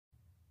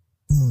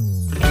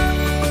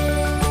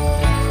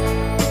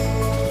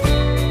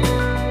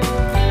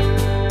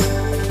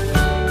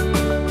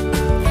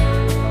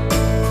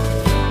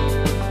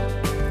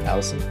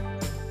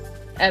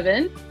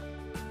Evan.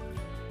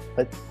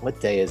 What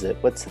day is it?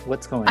 What's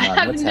going on? I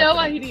have What's no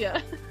happening?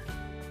 idea.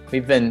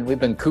 We've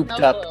been cooped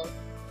No up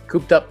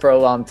clue. for a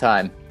long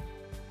time.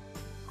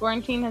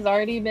 Quarantine has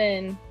already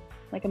been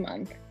like a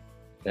month.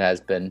 It has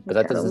been, but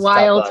that Got a doesn't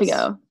while stop to us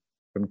go.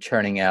 from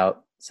churning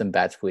out some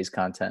Batch Please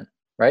content,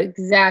 right?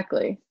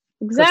 Exactly.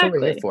 That's what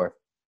we're here for.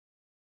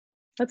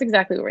 That's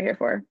exactly what we're here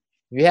for.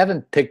 If you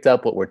haven't picked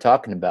up what we're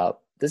talking about,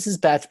 this is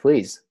Batch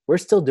Please. We're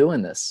still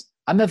doing this.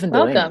 I'm Evan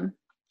Delaney. Welcome.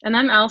 And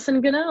I'm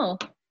Allison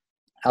Gunnell.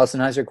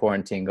 Allison, how's your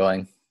quarantine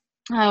going?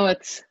 Oh,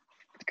 it's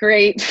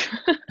great.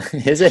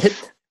 Is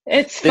it?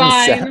 It's Didn't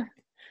fine. sound-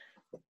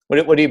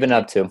 What have you been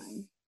up to?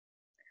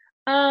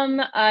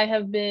 I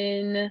have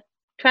been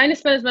trying to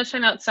spend as much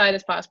time outside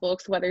as possible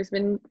because the weather's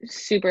been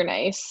super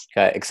nice.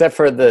 Okay, except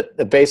for the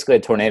basically a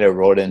tornado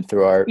rolled in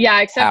through our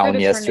Except for town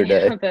the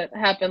yesterday. tornado that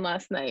happened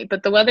last night.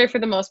 But the weather for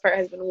the most part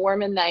has been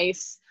warm and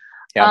nice.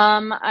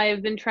 Yeah.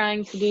 I've been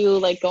trying to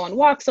do go on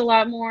walks a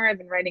lot more. I've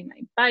been riding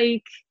my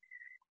bike,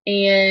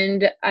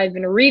 and I've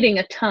been reading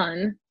a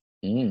ton.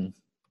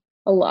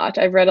 A lot.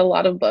 I've read a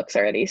lot of books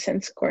already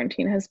since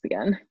quarantine has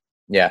begun.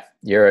 Yeah,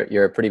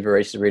 you're a pretty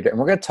voracious reader, and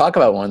we're going to talk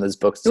about one of those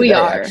books today. We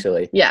are.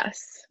 Actually,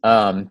 yes.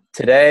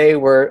 Today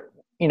we're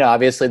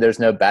obviously there's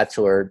no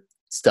Bachelor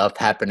stuff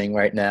happening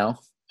right now,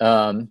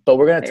 but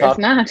we're going to talk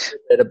a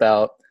bit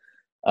about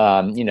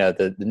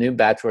the new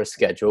Bachelor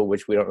schedule,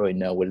 which we don't really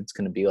know what it's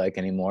going to be like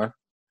anymore.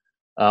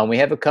 We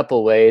have a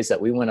couple ways that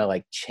we want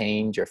to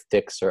change or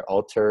fix or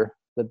alter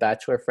the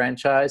Bachelor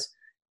franchise,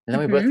 and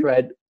then we both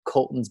read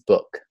Colton's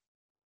book,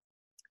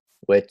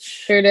 which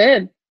sure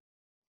did.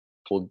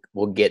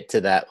 We'll get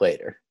to that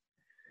later.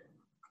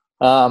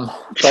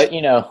 But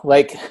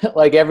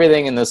like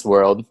everything in this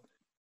world,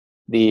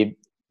 the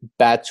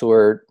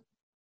Bachelor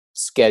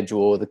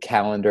schedule, the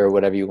calendar,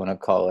 whatever you want to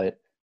call it,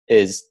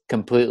 is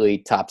completely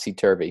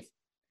topsy-turvy.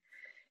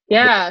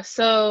 Yeah,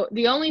 so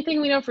the only thing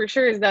we know for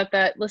sure is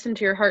that Listen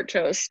to Your Heart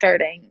show is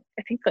starting,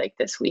 I think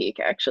this week,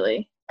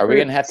 actually. Are we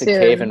going to have to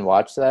cave and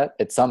watch that?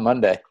 It's on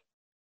Monday.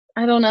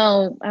 I don't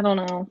know.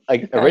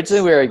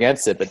 Originally we were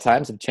against it, but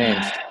times have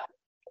changed.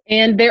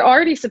 And they're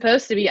already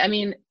supposed to be. I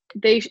mean,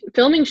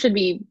 filming should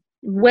be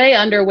way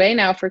underway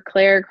now for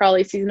Claire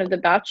Crawley's season of The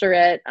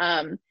Bachelorette,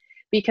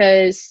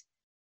 because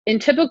in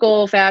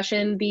typical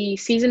fashion, the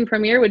season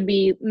premiere would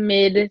be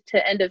mid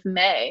to end of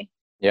May.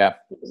 Yeah.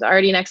 It's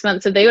already next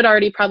month. So they would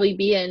already probably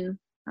be in,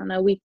 I don't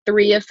know, week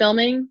 3 of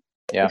filming,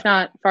 if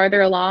not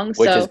farther along.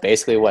 Which is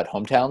basically what,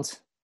 hometowns?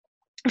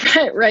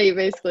 Right,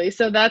 basically.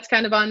 So that's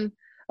kind of on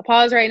a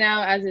pause right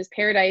now, as is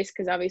Paradise,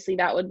 because obviously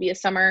that would be a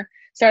summer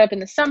startup in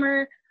the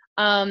summer.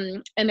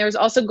 And there's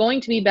also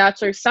going to be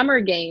Bachelor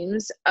Summer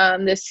Games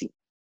this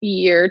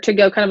year to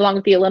go kind of along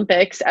with the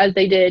Olympics, as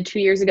they did 2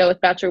 years ago with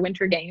Bachelor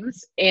Winter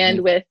Games.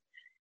 And with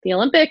the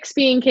Olympics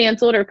being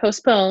canceled or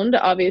postponed,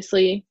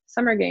 obviously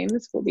Summer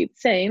Games will be the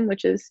same,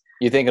 which is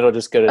you think it'll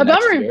just go to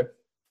next year?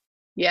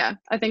 Yeah,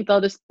 I think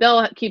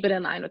they'll keep it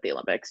in line with the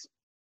Olympics.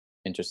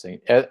 Interesting.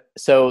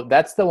 So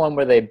that's the one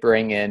where they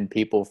bring in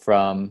people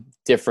from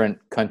different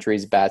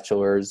countries'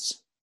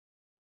 bachelors,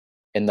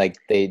 and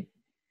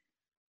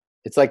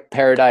it's like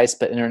Paradise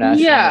but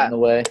international in a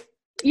way.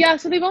 Yeah,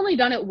 so they've only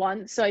done it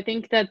once, so I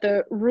think that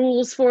the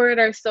rules for it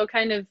are still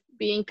kind of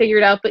being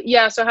figured out. But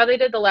yeah, so how they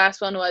did the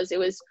last one was, it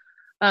was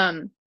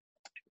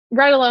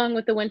right along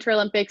with the Winter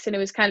Olympics, and it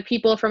was kind of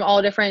people from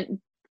all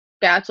different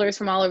bachelors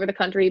from all over the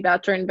country,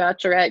 Bachelor and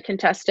Bachelorette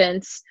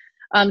contestants,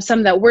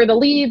 some that were the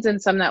leads and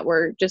some that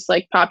were just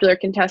popular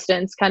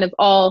contestants, kind of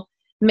all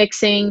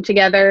mixing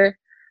together.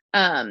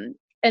 And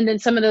then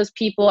some of those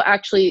people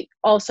actually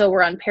also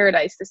were on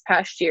Paradise this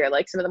past year,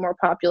 some of the more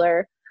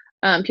popular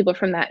people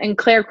from that. And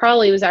Claire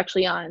Crawley was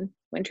actually on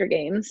Winter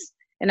Games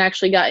and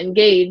actually got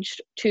engaged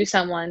to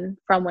someone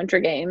from Winter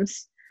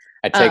Games.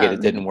 I take it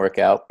didn't work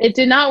out. It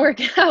did not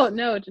work out.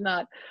 No, it did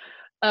not.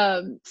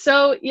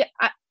 So yeah,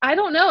 I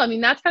don't know. I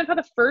mean, that's kind of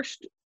how the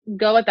first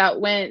go at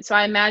that went. So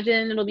I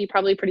imagine it'll be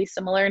probably pretty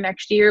similar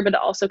next year, but it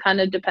also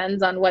kind of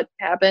depends on what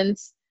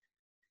happens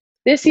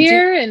this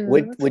year.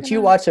 Would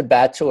you watch a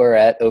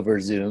Bachelorette over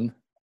Zoom?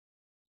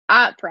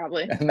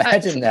 Probably.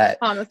 Imagine that.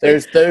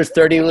 Honestly. There's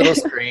 30 little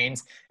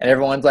screens, and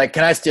everyone's like,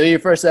 "Can I steal you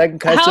for a second?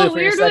 Can I steal you for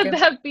a second?" How weird would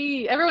that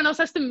be? Everyone else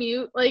has to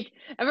mute.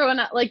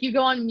 Everyone, you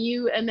go on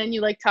mute, and then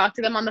you talk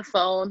to them on the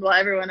phone while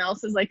everyone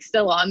else is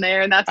still on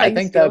there, and that's how I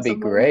think that would be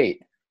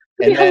great.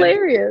 It'd be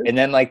hilarious. And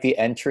then the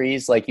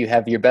entries, you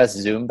have your best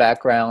Zoom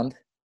background.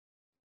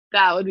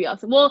 That would be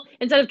awesome. Well,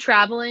 instead of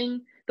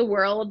traveling the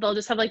world, they'll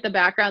just have the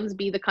backgrounds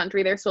be the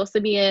country they're supposed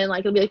to be in.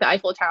 It'll be the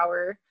Eiffel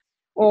Tower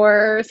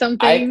or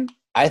something.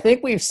 I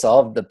think we've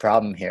solved the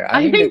problem here.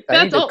 I need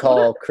to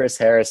call Chris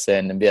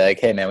Harrison and be like,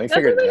 "Hey man, we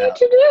figured it out.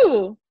 That's what they need to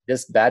do.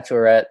 Just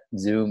Bachelorette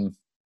Zoom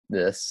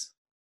this."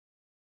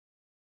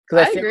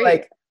 Because I feel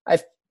like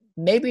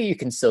maybe you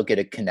can still get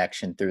a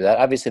connection through that.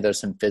 Obviously, there's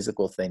some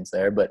physical things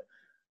there, but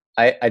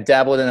I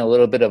dabbled in a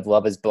little bit of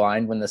Love Is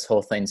Blind when this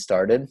whole thing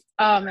started.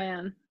 Oh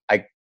man,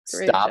 I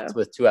stopped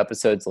with 2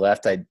 episodes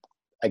left. I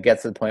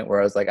get to the point where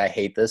I was like, I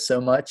hate this so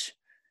much,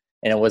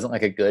 and it wasn't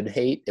a good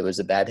hate; it was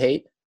a bad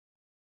hate.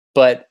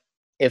 But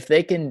if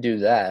they can do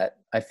that,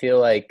 I feel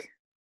like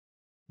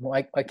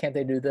why can't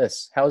they do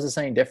this? How is this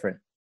any different?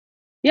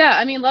 Yeah,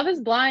 I mean, Love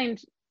is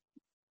Blind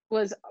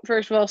was,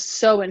 first of all,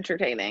 so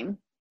entertaining.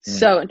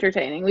 So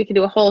entertaining. We could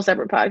do a whole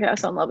separate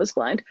podcast on Love is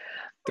Blind.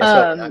 Guess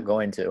what? We're not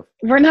going to.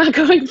 We're not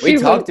going to. We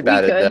talked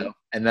about it though,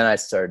 and then I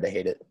started to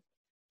hate it.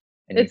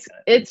 And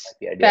it's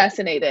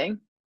fascinating.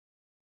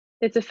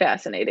 It's a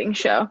fascinating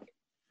show.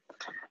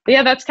 But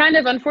yeah, that's kind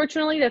of,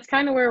 unfortunately, that's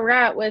kind of where we're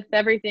at with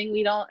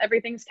everything.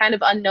 Everything's kind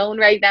of unknown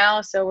right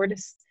now, so we're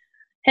just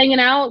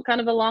hanging out,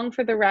 kind of along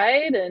for the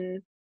ride,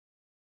 and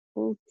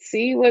we'll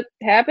see what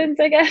happens,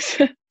 I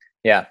guess.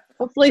 Yeah.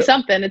 Hopefully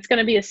something. It's going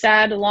to be a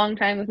sad, long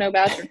time with no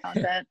Bachelor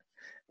content.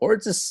 Or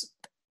just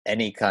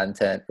any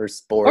content or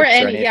sports or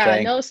anything.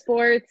 Yeah, no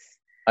sports.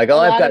 Like all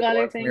I've got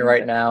going for me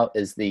right now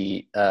is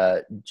the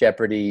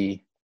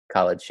Jeopardy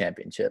College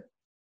Championship,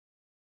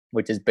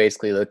 which is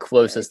basically the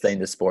closest thing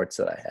to sports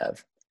that I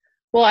have.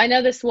 Well, I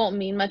know this won't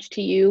mean much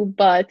to you,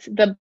 but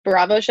the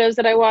Bravo shows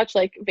that I watch,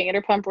 like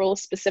Vanderpump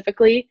Rules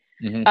specifically,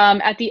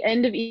 at the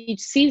end of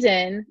each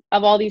season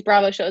of all these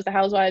Bravo shows, the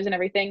Housewives and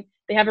everything,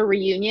 they have a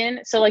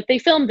reunion. So like they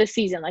filmed this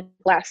season, like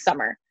last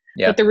summer.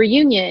 Yeah. But the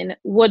reunion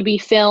would be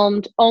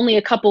filmed only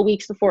a couple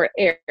weeks before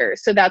it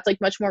airs. So that's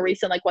like much more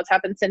recent, like what's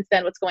happened since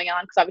then, what's going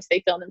on, because obviously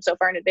they filmed them so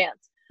far in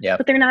advance. Yeah.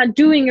 But they're not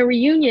doing a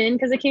reunion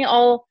because they can't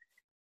all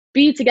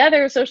be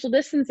together, social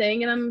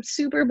distancing, and I'm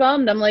super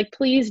bummed. I'm like,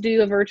 please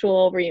do a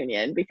virtual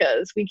reunion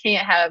because we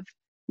can't have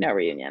no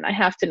reunion. I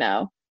have to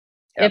know.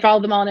 I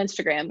follow them all on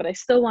Instagram, but I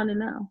still want to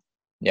know.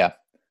 Yeah.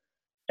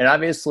 And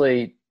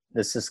obviously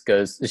this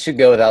should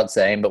go without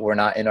saying, but we're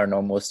not in our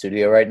normal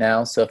studio right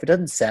now. So if it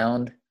doesn't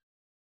sound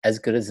as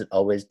good as it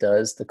always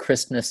does, the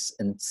crispness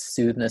and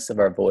soothness of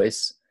our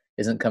voice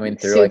isn't coming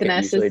through like it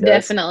usually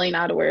does. Definitely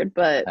not a word,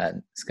 but I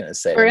was gonna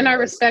say we're in our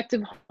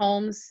respective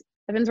homes.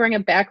 Evan's wearing a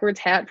backwards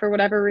hat for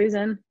whatever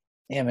reason.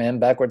 Yeah, man,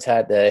 backwards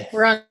hat day.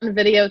 We're on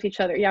video with each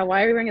other. Yeah,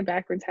 why are you wearing a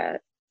backwards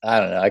hat? I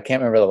don't know. I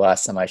can't remember the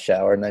last time I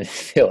showered, and I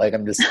just feel like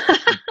I'm just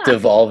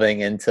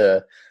devolving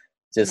into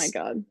just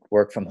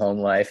work from home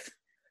life.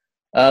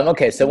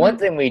 Okay, so one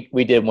thing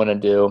we did want to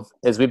do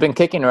is we've been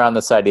kicking around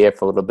this idea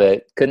for a little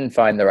bit. Couldn't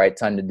find the right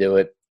time to do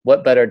it.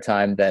 What better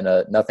time than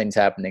a nothing's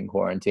happening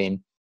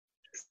quarantine?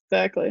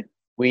 Exactly.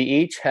 We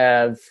each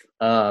have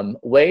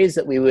ways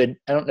that we would,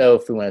 I don't know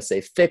if we want to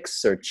say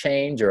fix or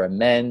change or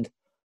amend,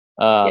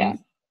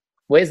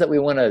 ways that we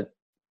want to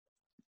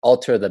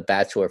alter the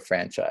Bachelor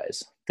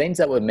franchise. Things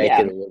that would make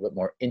it a little bit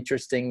more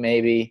interesting,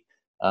 maybe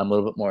a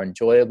little bit more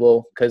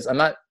enjoyable. Because I'm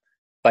not,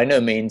 by no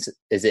means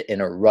is it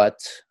in a rut.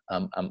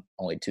 I'm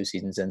only 2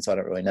 seasons in, so I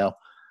don't really know.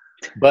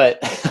 But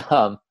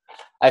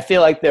I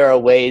feel like there are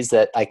ways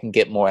that I can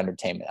get more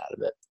entertainment out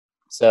of it.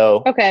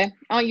 So okay,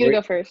 I want you to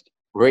go first.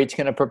 We're each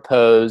going to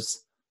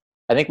propose.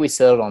 I think we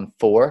settled on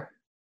 4.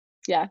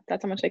 Yeah,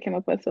 that's how much I came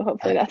up with. So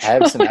hopefully that's. I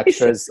have some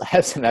extras. I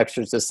have some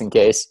extras just in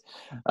case.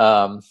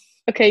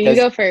 Okay, you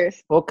go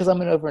first. Well, because I'm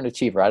an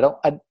overachiever. I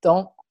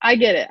don't. I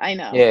get it. I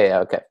know.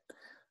 Yeah. Okay.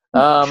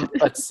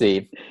 Let's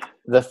see.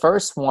 The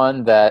first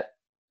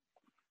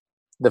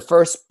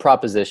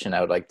proposition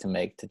I would like to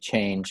make to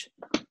change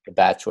the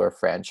Bachelor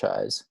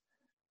franchise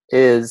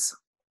is,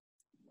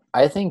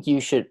 I think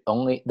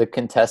the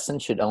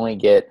contestants should only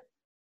get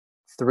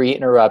 3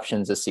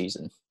 interruptions a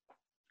season.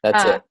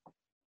 That's it.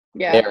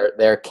 Yeah.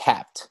 They're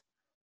capped.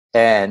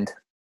 And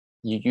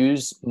you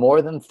use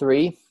more than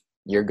 3,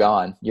 you're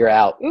gone. You're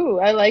out. Ooh,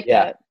 I like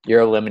that.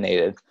 You're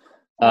eliminated.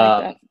 I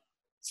like that.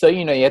 So,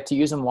 you have to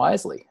use them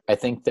wisely. I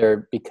think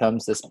there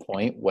becomes this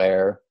point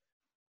where,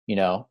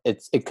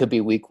 it could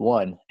be week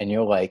 1 and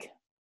you're like,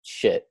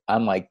 shit,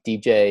 I'm like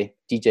DJ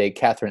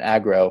Catherine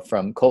Agro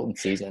from Colton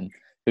season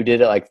who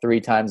did it like 3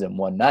 times in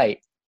one night.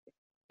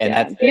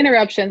 And the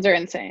interruptions are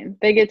insane.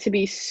 They get to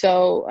be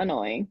so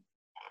annoying.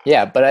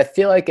 Yeah, but I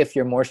feel like if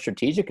you're more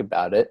strategic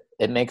about it,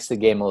 it makes the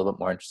game a little bit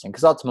more interesting.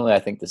 Because ultimately, I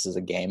think this is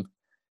a game,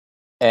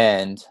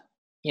 and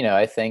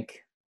I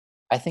think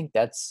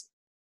that's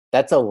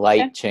a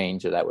light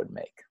change that I would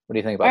make. What do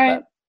you think about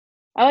that?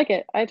 I like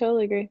it. I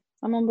totally agree.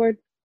 I'm on board.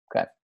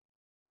 Okay.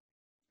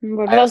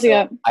 What else you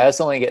got? I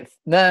also only get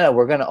no.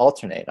 We're gonna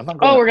alternate. I'm not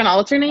going. Oh, we're gonna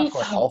alternate.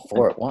 All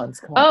 4 at once.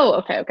 Come on. Oh,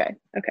 okay.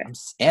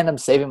 I'm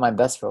saving my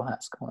best for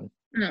last. Come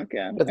on.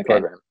 Okay. Get the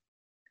program.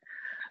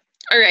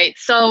 All right.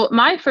 So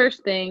my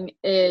first thing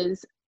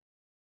is,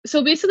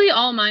 so basically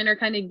all mine are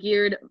kind of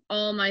geared,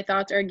 all my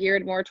thoughts are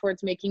geared more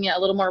towards making it a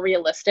little more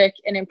realistic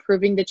and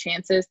improving the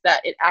chances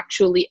that it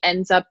actually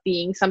ends up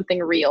being something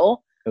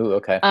real. Ooh,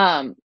 okay.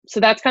 So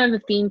that's kind of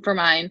the theme for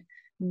mine.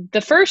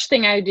 The first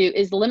thing I do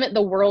is limit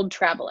the world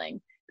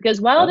traveling. Because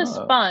while it is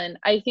fun,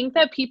 I think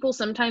that people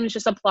sometimes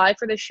just apply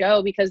for the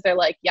show because they're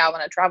like, yeah, I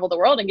want to travel the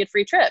world and get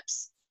free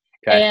trips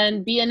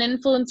and be an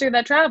influencer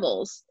that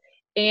travels.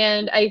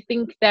 And I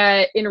think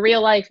that in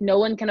real life, no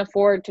one can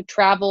afford to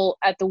travel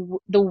at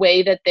the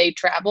way that they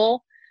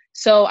travel.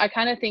 So I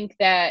kind of think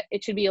that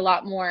it should be a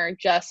lot more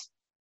just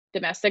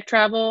domestic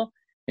travel.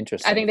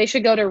 Interesting. I think they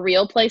should go to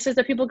real places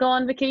that people go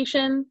on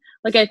vacation.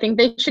 Like, I think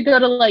they should go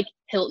to like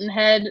Hilton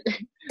Head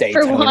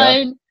for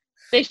one.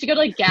 They should go to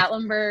like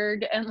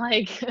Gatlinburg and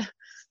like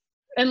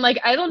and like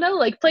I don't know,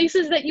 like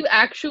places that you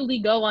actually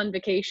go on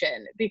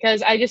vacation,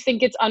 because I just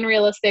think it's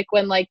unrealistic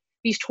when like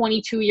these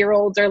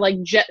 22-year-olds are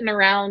like jetting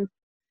around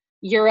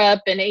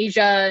Europe and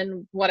Asia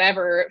and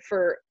whatever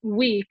for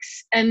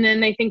weeks, and then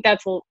they think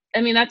that's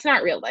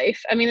not real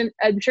life. I mean,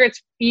 I'm sure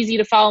it's easy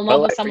to fall in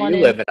love with someone.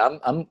 You living?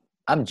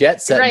 I'm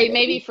jet setting. Right,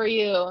 maybe for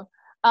you.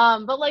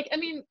 But like, I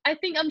mean,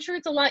 I'm sure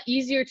it's a lot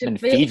easier to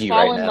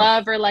fall in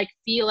love or like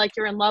feel like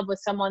you're in love with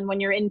someone when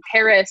you're in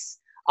Paris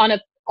on a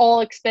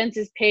all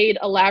expenses paid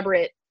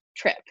elaborate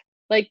trip.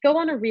 Like, go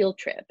on a real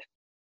trip.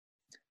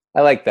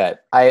 I like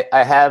that. I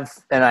have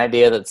an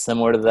idea that's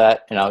similar to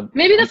that, and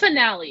maybe the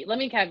finale. Let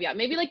me caveat.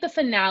 Maybe like the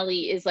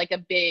finale is like a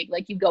big,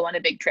 like you go on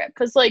a big trip,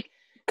 because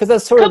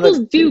that's sort couples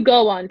of do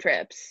go on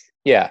trips.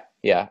 Yeah.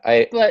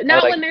 But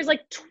not when there's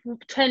like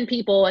 10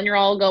 people and you're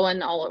all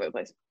going all over the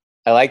place.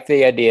 I like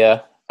the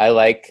idea. I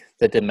like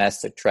the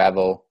domestic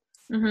travel.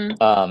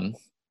 Mm-hmm.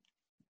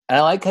 And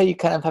I like how you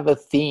kind of have a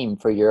theme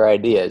for your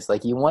ideas.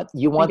 Like you want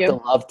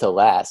the love to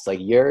last. Like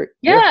your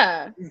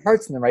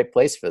heart's in the right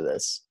place for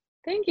this.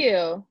 Thank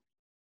you.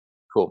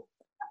 Cool.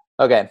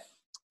 Okay.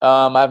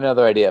 I have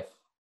another idea.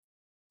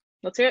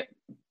 Let's hear it.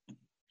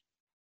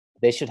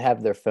 They should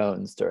have their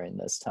phones during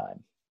this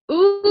time.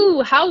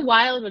 Ooh, how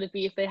wild would it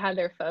be if they had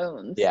their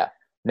phones? Yeah.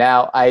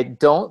 Now, I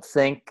don't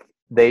think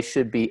they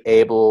should be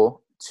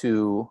able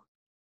to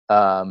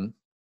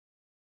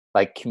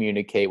like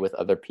communicate with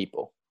other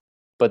people,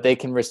 but they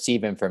can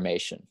receive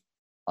information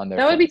on their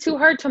phone. That would be too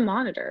hard to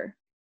monitor.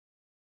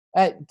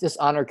 Just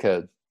honor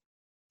code.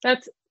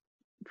 That's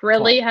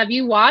really, have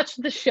you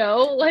watched the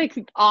show? Like,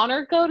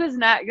 honor code is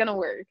not gonna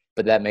work.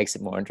 But that makes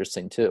it more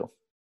interesting too.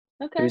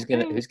 Okay. Who's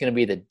gonna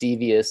be the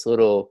devious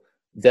little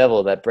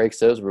devil that breaks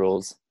those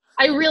rules?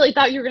 I really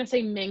thought you were gonna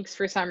say Minx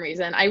for some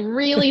reason. I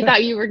really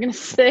thought you were gonna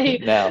say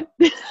no.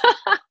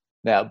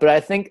 No, but I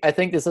think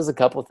this is a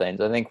couple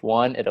things. I think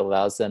one, it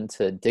allows them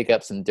to dig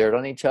up some dirt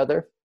on each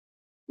other.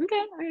 Okay.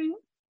 All right.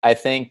 I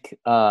think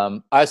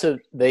also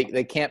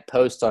they can't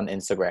post on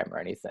Instagram or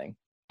anything.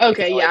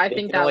 Okay, yeah, I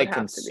think that would have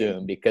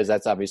consume to be. Because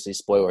that's obviously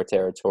spoiler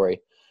territory.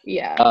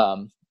 Yeah.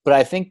 But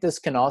I think this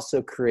can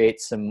also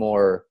create some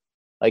more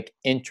like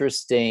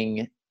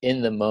interesting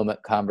in the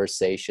moment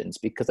conversations,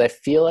 because I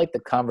feel like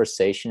the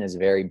conversation is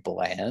very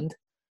bland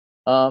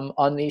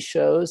on these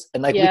shows,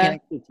 and like we can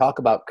actually talk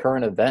about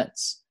current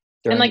events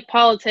and like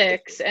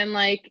politics and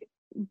like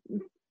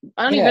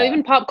I don't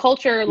even pop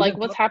culture, like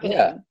what's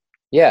happening.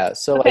 Yeah.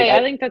 So okay, I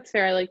think that's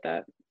fair. I like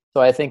that.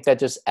 So I think that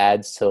just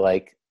adds to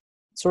like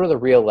sort of the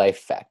real life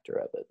factor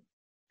of it.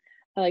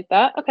 I like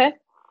that. Okay,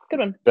 good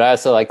one. But I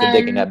also like the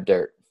digging up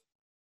dirt.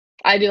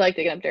 I do like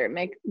digging up dirt.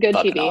 Make good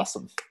Fucking TV.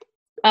 Awesome.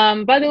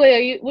 By the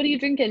way, what are you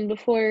drinking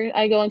before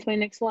I go on to my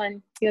next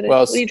one?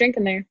 What are you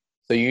drinking there?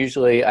 So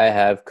usually I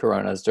have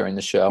Coronas during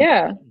the show.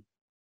 Yeah.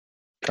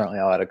 Currently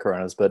all out of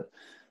Coronas, but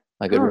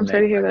my good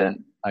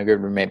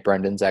roommate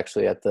Brendan's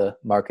actually at the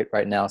market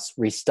right now,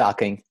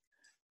 restocking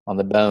on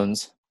the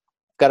bones.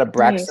 Got a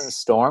Braxton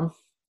Storm,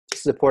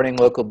 supporting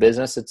local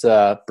business. It's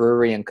a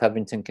brewery in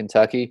Covington,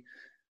 Kentucky.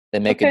 They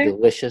make a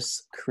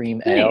delicious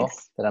cream ale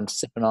that I'm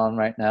sipping on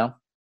right now.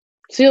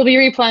 So you'll be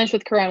replenished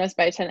with Coronas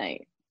by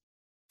tonight.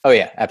 Oh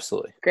yeah,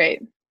 absolutely.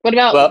 Great. What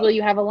about, will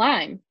you have a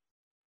lime?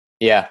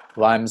 Yeah,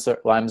 limes are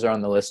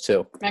on the list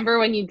too. Remember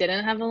when you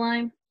didn't have a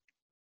lime?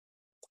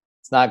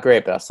 It's not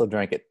great, but I'll still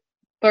drink it.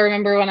 But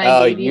remember when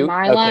I gave you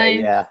my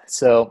lime? Yeah.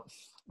 So,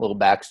 a little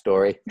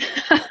backstory.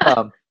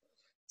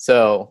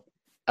 So,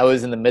 I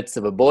was in the midst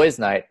of a boys'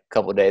 night a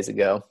couple of days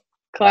ago.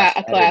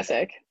 A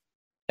classic.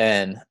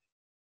 And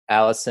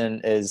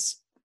Allison is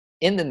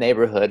in the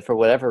neighborhood for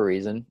whatever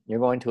reason. You're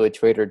going to a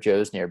Trader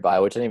Joe's nearby,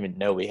 which I didn't even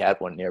know we had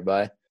one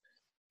nearby.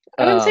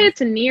 I wouldn't say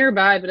it's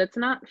nearby, but it's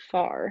not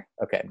far.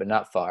 Okay, but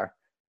not far.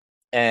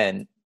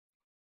 And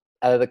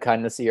out of the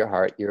kindness of your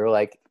heart, you're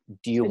like,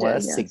 do you want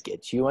us to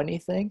get you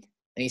anything?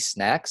 Any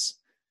snacks?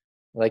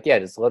 We're like, yeah,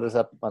 just load us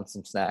up on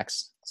some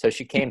snacks. So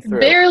she came through.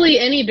 Barely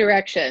any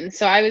direction.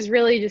 So I was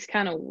really just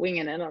kind of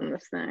winging it on the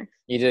snacks.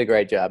 You did a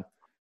great job.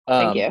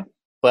 Thank you.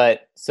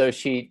 But so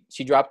she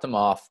dropped them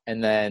off,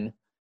 and then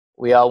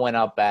we all went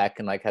out back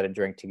and like had a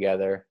drink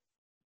together.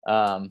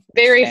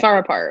 Very far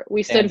apart.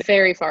 We stood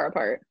very far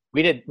apart.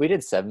 We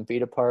did 7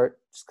 feet apart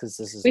just because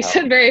this is. We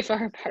stood very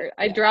far apart.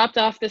 I dropped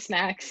off the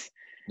snacks.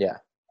 Yeah.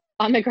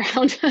 On the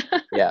ground.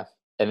 Yeah,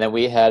 and then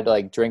we had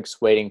like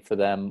drinks waiting for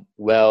them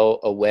well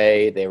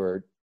away. They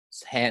were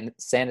hand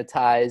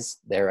sanitized.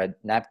 There are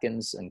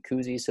napkins and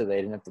koozies, so they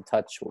didn't have to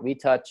touch what we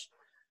touched.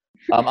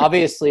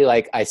 Obviously,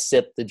 like I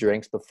sipped the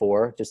drinks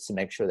before just to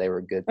make sure they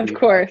were good. Of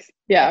course,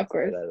 yeah, of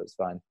course. That was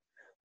fine.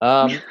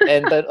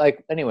 But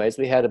like, anyways,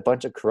 we had a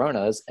bunch of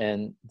Coronas,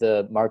 and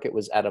the market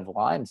was out of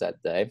limes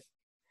that day.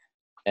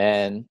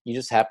 And you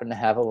just happen to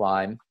have a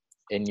lime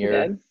in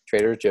your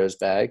Trader Joe's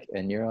bag,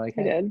 and you're like,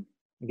 hey,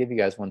 I'll give you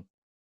guys one.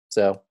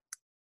 So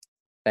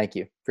thank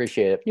you.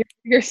 Appreciate it.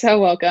 You're so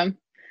welcome.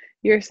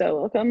 You're so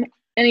welcome.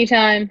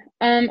 Anytime.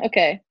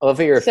 Okay. I love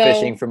how you're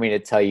fishing for me to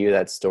tell you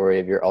that story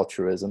of your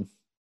altruism.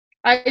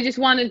 I just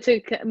wanted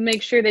to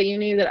make sure that you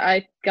knew that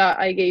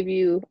I gave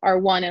you our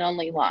one and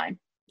only line.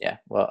 Yeah.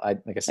 Well,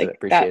 like I said, I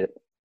appreciate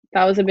it.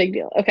 That was a big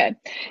deal. Okay.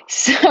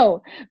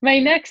 So my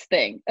next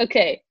thing.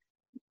 Okay.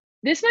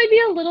 This might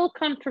be a little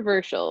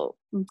controversial,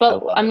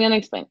 but I'm going to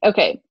explain.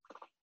 Okay.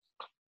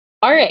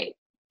 All right.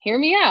 Hear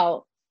me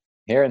out.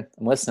 I'm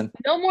listening.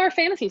 No more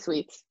fantasy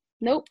suites.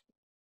 Nope.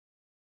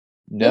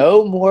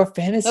 No more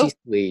fantasy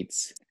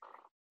suites.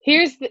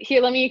 Here,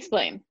 let me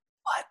explain.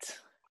 What?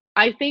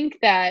 I think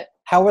that.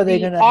 How are they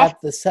going to have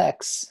the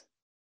sex?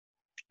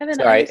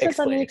 Sorry,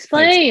 let me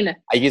explain.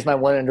 I used my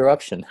one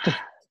interruption.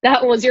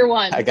 That was your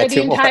one. I got for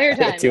the entire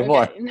time. I got two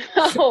more.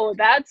 No,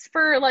 that's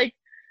for like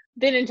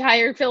the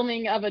entire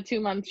filming of a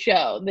 2-month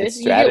show. This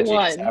you get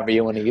one. However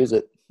you want to use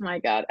it. My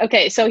God.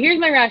 Okay, so here's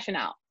my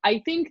rationale. I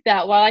think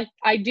that while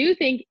I do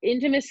think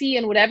intimacy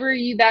and whatever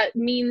that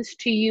means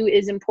to you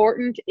is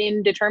important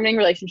in determining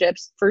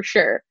relationships, for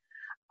sure.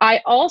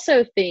 I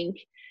also think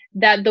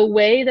that the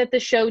way that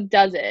the show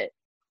does it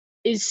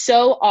is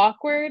so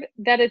awkward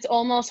that it's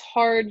almost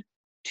hard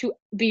to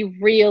be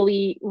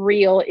really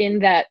real in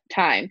that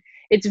time.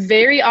 It's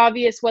very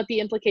obvious what the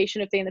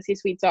implication of fantasy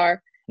suites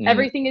are. Mm.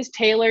 Everything is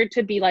tailored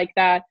to be like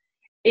that.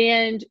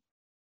 And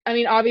I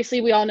mean,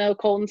 obviously we all know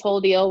Colton's whole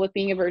deal with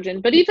being a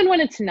virgin, but even when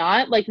it's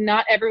not, like,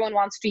 not everyone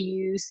wants to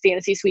use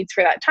fantasy suites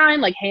for that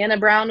time. Like Hannah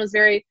Brown was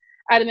very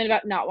adamant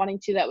about not wanting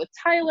to do that with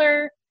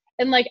Tyler.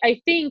 And like,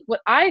 what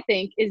I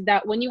think is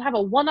that when you have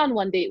a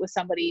one-on-one date with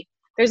somebody,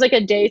 there's like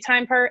a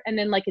daytime part and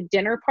then like a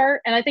dinner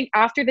part. And I think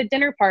after the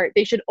dinner part,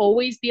 they should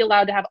always be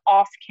allowed to have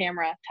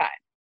off-camera time.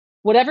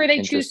 Whatever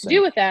they choose to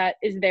do with that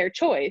is their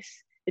choice.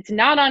 It's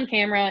not on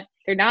camera.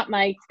 They're not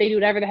mic'd. They do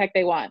whatever the heck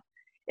they want.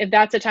 If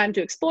that's a time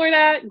to explore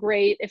that,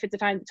 great. If it's a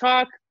time to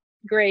talk,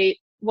 great,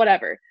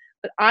 whatever.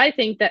 But I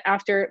think that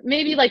after,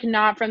 maybe like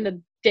not from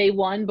the day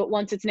one, but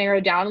once it's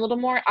narrowed down a little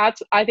more,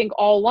 I think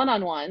all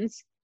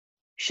one-on-ones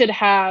should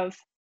have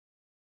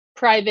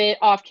private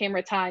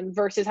off-camera time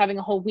versus having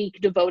a whole week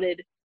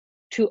devoted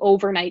to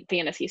overnight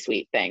fantasy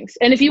suite things.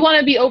 And if you want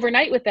to be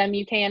overnight with them,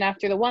 you can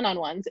after the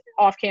one-on-ones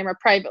off-camera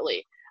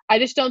privately. I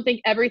just don't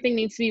think everything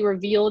needs to be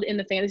revealed in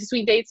the fantasy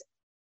suite dates.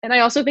 And I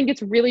also think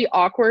it's really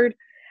awkward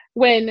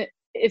when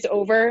it's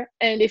over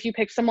and if you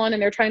pick someone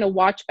and they're trying to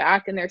watch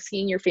back and they're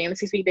seeing your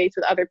fantasy suite dates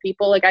with other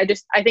people. Like I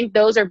think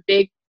those are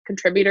big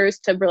contributors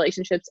to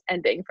relationships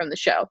ending from the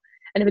show.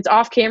 And if it's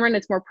off camera and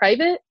it's more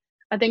private,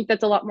 I think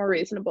that's a lot more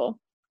reasonable.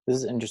 This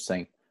is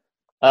interesting.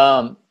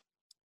 So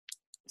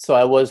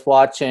I was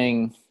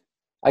watching,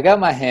 I got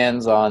my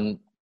hands on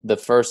the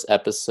first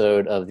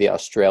episode of The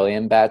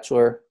Australian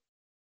Bachelor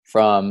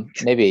from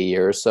maybe a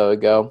year or so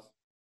ago.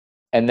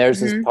 And there's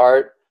this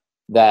part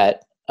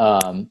that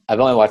I've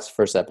only watched the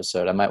first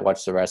episode. I might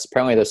watch the rest.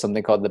 Apparently there's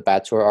something called the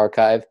Bachelor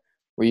Archive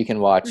where you can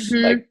watch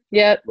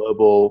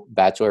global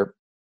Bachelor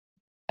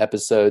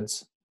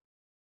episodes,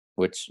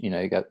 which,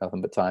 you got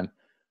nothing but time.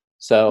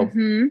 So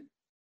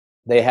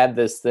they had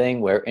this thing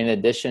where in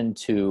addition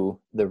to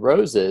the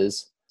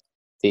roses,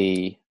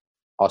 the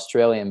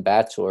Australian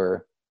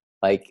Bachelor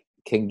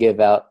can give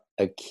out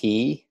a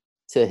key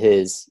to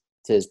his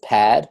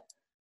pad.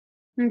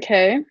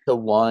 Okay. To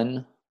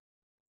one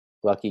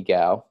lucky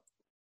gal.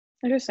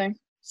 Interesting.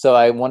 So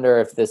I wonder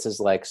if this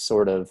is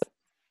sort of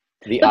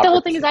But the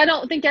whole thing is I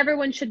don't think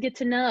everyone should get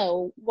to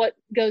know what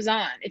goes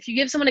on. If you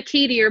give someone a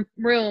key to your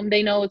room,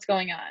 they know what's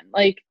going on.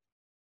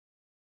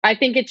 I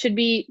think it should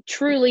be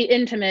truly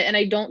intimate, and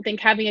I don't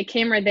think having a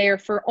camera there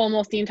for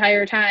almost the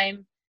entire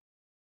time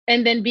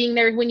and then being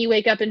there when you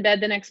wake up in bed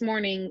the next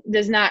morning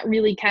does not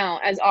really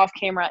count as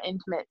off-camera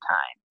intimate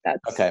time.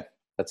 Okay.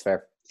 That's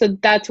fair. So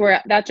that's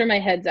where my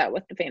head's at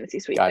with the fantasy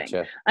suite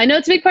thing. I know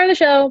it's a big part of the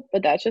show,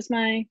 but that's just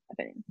my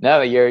opinion.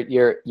 No,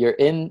 you're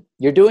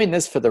doing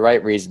this for the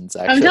right reasons,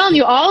 actually. I'm telling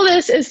you, all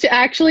this is to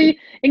actually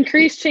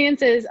increase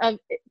chances of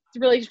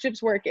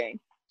relationships working.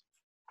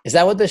 Is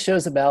that what this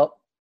show's about?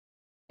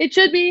 It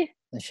should be.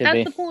 It should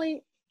be. That's the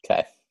point.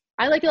 Okay.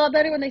 I like it a lot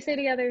better when they stay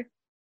together.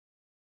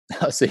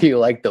 Oh, so you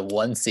like the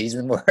one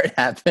season where it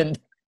happened?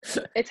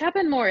 It's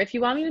happened more. If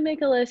you want me to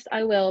make a list,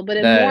 I will. But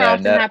it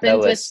often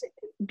happens with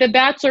the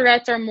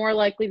bachelorettes are more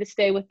likely to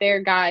stay with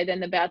their guy than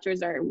the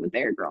bachelors are with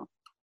their girl.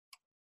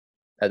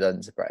 That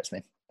doesn't surprise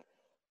me.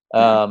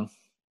 Okay.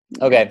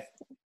 Okay,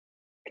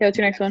 what's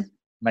your next one?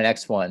 My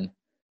next one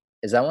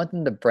is I want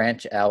them to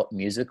branch out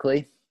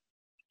musically.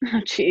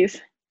 Oh, jeez.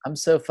 I'm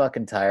so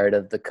fucking tired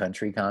of the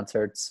country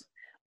concerts.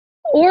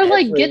 Or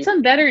get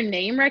some better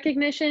name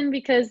recognition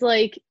because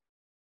they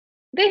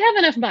have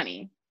enough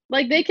money.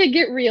 They could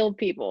get real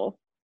people.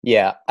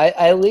 Yeah, I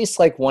at least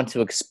want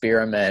to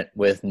experiment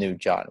with new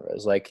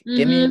genres.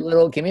 Give me a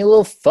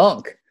little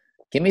funk.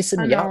 Give me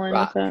some yacht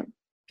rock.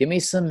 Give me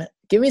some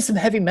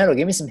heavy metal.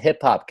 Give me some hip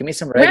hop. Give me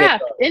some reggae.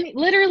 Rap.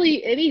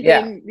 Literally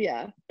anything.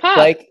 Yeah. Pop.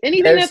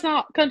 Anything that's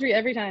not country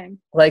every time.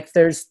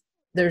 There's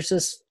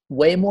just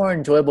way more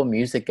enjoyable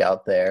music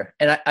out there.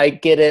 And I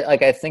get it.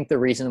 I think the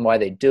reason why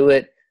they do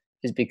it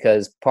is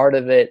because part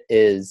of it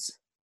is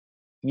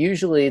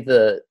usually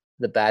the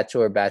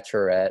bachelor,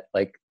 bachelorette,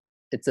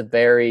 it's a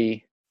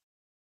very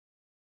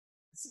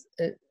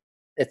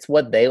it's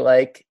what they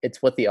like.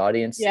 It's what the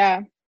audience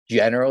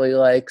generally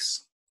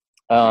likes.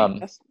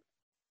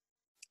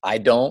 I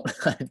don't.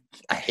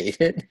 I hate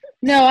it.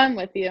 No, I'm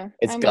with you.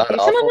 It's god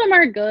awful. Some of them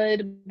are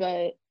good,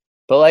 but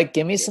like,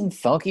 give me some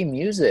funky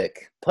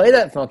music. Play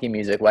that funky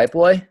music, white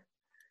boy.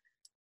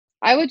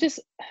 I would just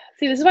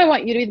see. This is why I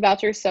want you to be the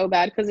Bachelor so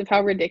bad, because of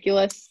how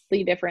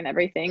ridiculously different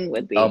everything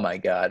would be. Oh my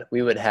god,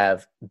 we would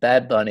have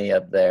Bad Bunny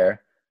up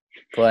there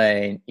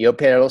playing "Yo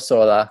Quiero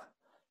Sola,"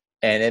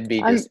 and it'd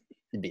be just.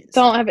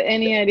 Don't have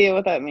any idea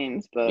what that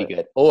means, but be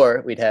good.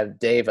 Or we'd have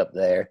Dave up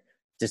there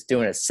just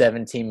doing a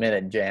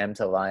 17-minute jam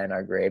to "Lie in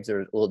Our Graves"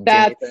 or a little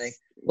Jimmy thing.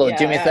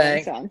 Jimmy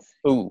thing.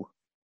 Ooh,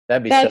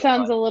 that'd be. That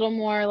sounds fun. A little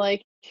more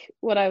like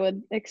what I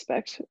would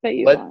expect that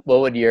you. What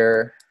would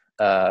your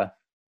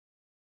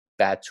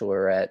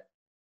Bachelorette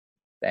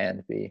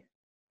band be?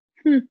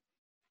 I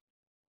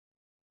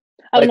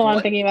don't know why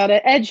I'm thinking about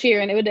it. Ed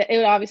Sheeran. It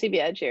would obviously be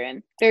Ed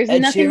Sheeran. There's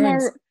nothing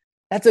more.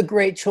 That's a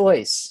great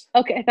choice.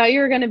 Okay, I thought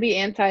you were going to be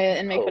anti it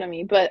and make fun of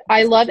me, but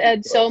I love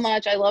Ed so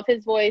much. I love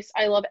his voice.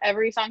 I love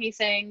every song he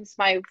sings.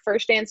 My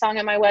first dance song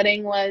at my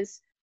wedding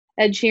was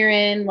Ed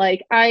Sheeran.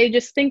 Like, I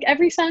just think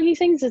every song he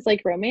sings is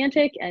like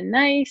romantic and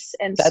nice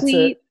and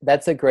sweet.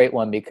 That's a great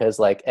one because,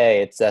 like,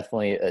 it's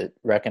definitely a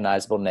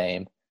recognizable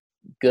name.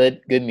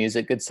 Good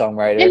music, good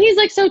songwriter. And he's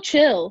like so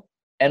chill.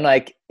 And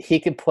like he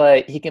can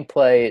play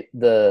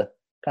the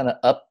kind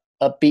of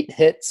upbeat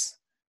hits.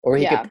 Or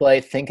he could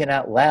play Thinking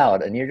Out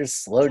Loud, and you're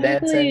just slow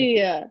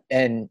dancing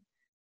and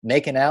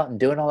making out and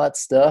doing all that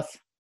stuff.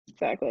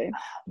 Exactly.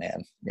 Oh,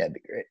 man, yeah, it'd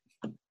be great.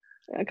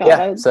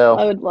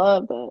 I would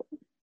love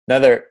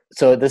that.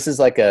 So this is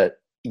like a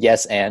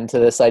yes and to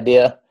this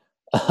idea.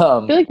 I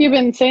feel like you've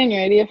been saying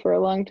your idea for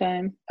a long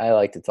time. I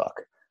like to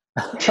talk.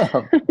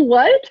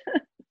 What?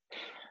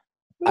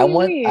 I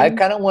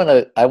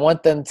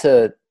want them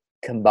to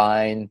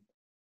combine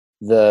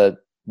the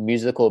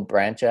musical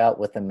branch out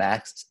with the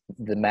masked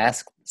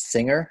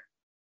singer.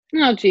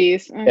 Oh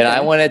geez. Okay. And I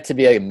want it to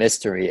be a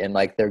mystery and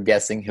like they're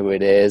guessing who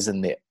it is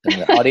and the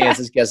audience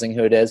is guessing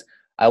who it is.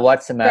 I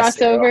watched the Masked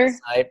Singer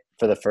last night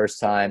for the first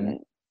time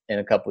in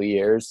a couple of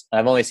years.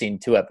 I've only seen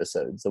 2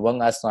 episodes, the one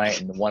last night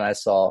and the one I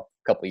saw a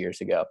couple of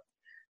years ago.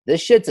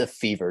 This shit's a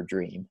fever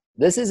dream.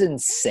 This is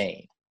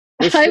insane.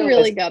 I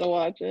really gotta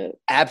watch it.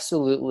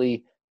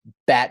 Absolutely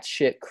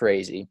batshit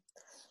crazy.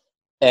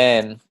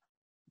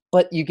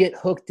 But you get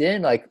hooked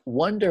in, like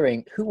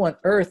wondering who on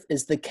earth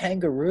is the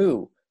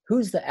kangaroo?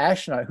 Who's the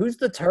astronaut? Who's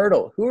the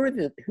turtle?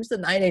 Who's the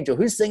night angel?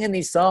 Who's singing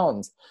these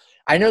songs?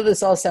 I know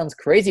this all sounds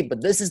crazy, but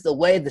this is the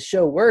way the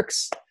show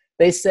works.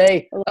 They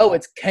say, "Oh,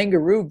 it's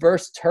kangaroo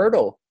versus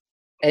turtle,"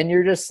 and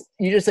you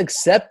just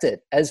accept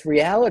it as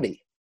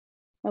reality.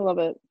 I love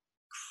it.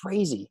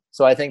 Crazy.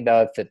 So I think that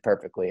would fit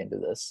perfectly into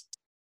this,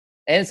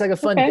 and it's like a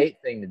fun date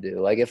thing to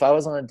do. Like if I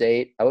was on a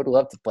date, I would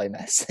love to play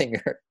Masked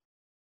Singer.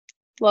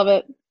 Love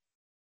it.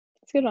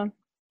 Good one.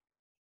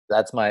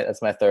 That's my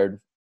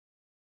third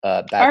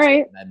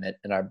Bachelor amendment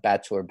in our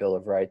Bachelor Bill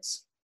of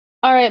Rights.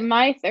 All right,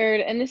 my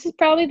third, and this is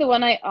probably the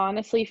one I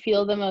honestly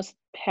feel the most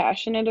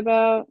passionate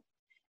about,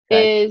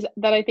 is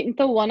that I think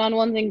the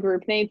one-on-ones and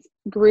group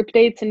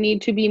dates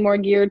need to be more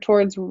geared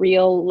towards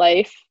real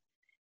life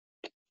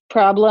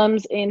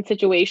problems and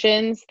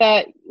situations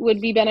that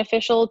would be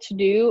beneficial to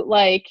do.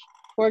 Like,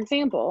 for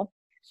example,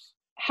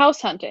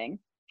 house hunting.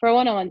 For a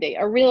one-on-one date,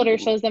 a realtor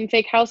shows them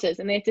fake houses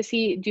and they have to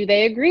see, do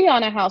they agree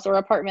on a house or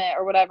apartment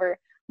or whatever?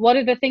 What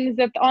are the things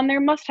that on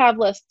their must-have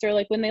lists, or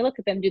like when they look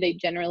at them, do they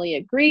generally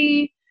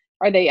agree?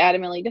 Are they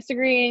adamantly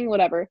disagreeing?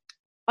 Whatever.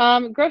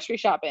 Grocery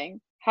shopping.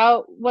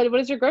 What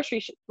does your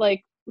grocery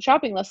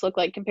shopping list look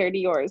like compared to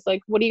yours?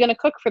 Like, what are you going to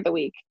cook for the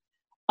week?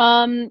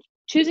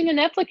 Choosing a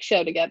Netflix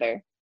show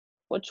together.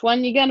 Which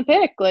one you going to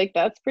pick? Like,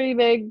 that's pretty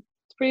big.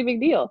 It's a pretty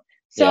big deal.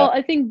 So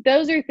I think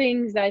those are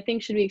things that I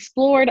think should be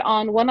explored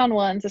on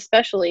one-on-ones,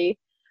 especially,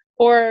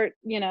 or,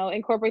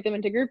 incorporate them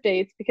into group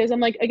dates, because I'm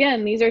like,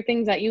 again, these are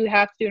things that you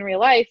have to do in real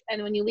life.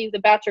 And when you leave the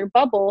Bachelor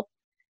bubble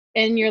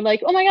and you're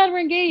like, oh my God, we're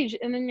engaged.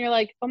 And then you're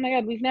like, oh my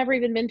God, we've never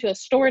even been to a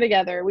store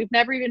together. We've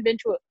never even been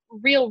to a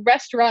real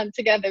restaurant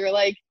together.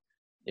 Like,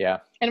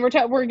 and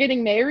we're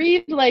getting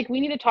married. Like,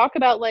 we need to talk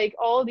about like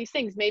all of these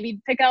things,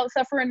 maybe pick out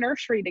stuff for a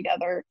nursery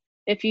together.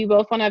 If you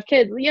both want to have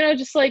kids,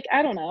 just like,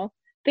 I don't know,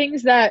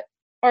 things that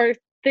are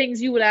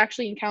things you would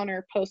actually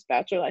encounter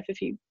post-Bachelor life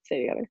if you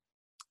stay together.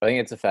 I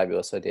think it's a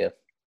fabulous idea.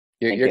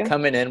 You're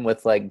coming in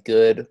with like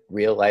good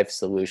real life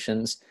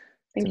solutions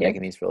to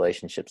making these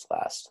relationships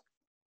last.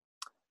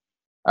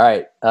 All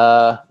right,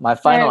 my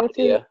final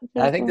idea,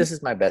 and I think this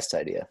is my best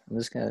idea. I'm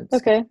just gonna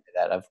say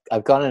that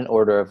I've gone in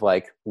order of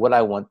like what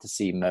I want to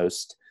see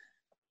most.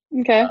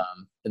 Okay.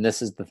 And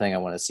this is the thing I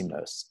want to see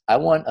most. I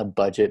want a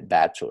budget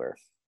bachelor.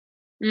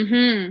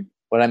 Mm-hmm.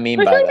 What I mean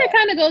by that. I feel like that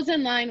kind of goes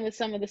in line with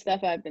some of the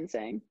stuff I've been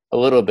saying. A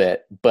little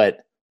bit, but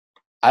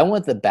I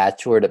want the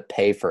bachelor to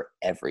pay for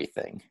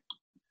everything.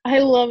 I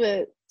love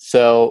it.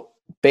 So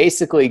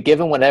basically,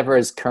 given whatever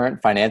his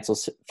current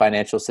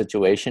financial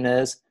situation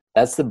is,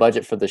 that's the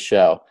budget for the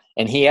show.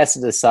 And he has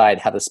to decide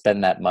how to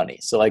spend that money.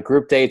 So like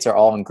group dates are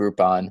all in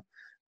Groupon.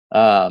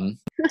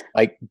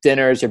 Like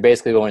dinners, you're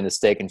basically going to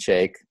Steak and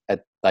Shake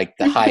at like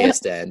the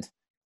highest end.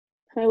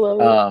 I love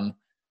it.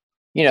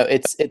 You know,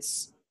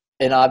 it's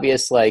an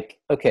obvious, like,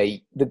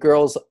 okay, the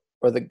girls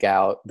or the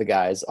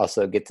guys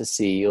also get to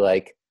see,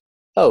 like,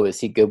 oh, is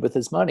he good with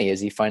his money? Is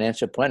he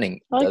financial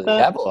planning? Does he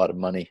have a lot of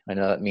money? I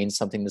know that means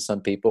something to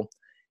some people.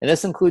 And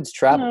this includes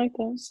travel. I like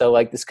So,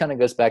 like, this kind of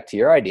goes back to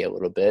your idea a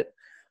little bit.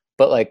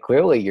 But, like,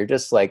 clearly you're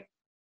just, like,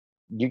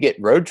 you get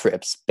road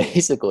trips,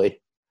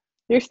 basically.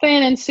 You're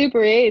staying in Super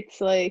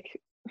 8s, like,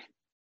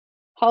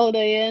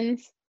 Holiday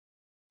Inns.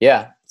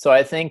 Yeah. So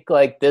I think,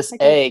 like, this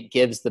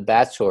gives the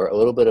Bachelor a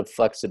little bit of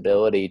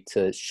flexibility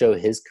to show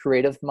his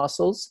creative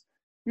muscles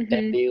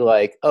and be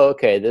like, oh,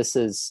 okay, this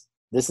is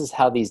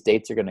how these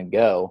dates are going to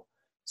go,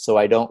 so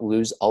I don't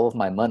lose all of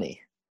my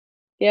money.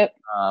 Yep.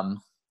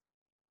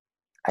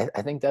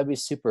 I think that'd be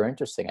super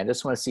interesting. I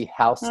just want to see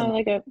how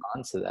someone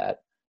responds to that,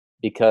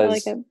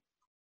 because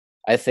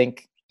I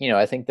think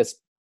this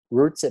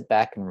roots it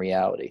back in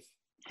reality.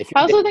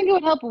 I also think it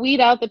would help weed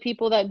out the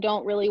people that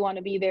don't really want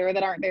to be there, or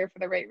that aren't there for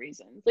the right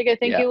reasons. Like, I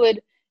think it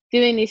would,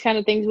 doing these kind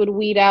of things would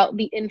weed out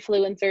the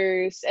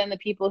influencers and the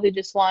people who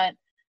just want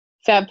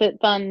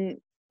fun,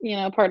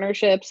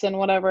 partnerships and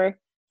whatever.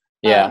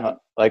 Yeah.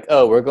 Like,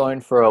 oh, we're going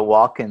for a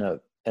walk in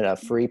a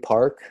free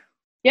park.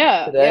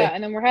 Yeah. Today. Yeah.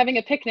 And then we're having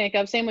a picnic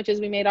of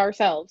sandwiches we made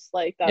ourselves.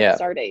 Like, that's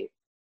our date.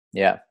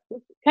 Yeah.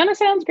 Kind of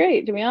sounds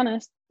great, to be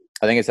honest.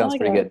 I think it sounds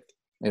pretty good.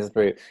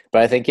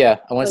 But I think, I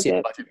want to see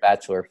a budget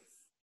Bachelor.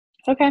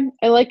 Okay.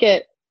 I like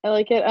it.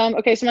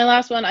 Okay. So my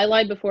last one, I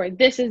lied before.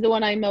 This is the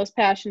one I'm most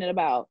passionate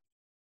about.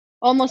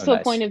 Almost to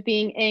a point of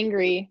being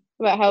angry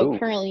about how it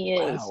currently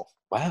is.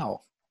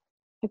 Wow.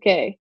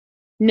 Okay.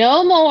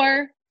 No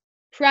more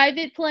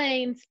private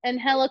planes and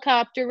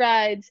helicopter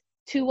rides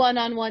to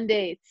one-on-one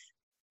dates.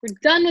 We're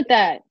done with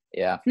that.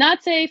 Yeah.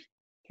 Not safe.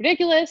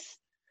 Ridiculous.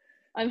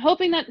 I'm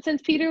hoping that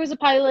since Peter was a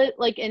pilot,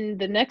 like, in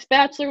the next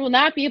Bachelor will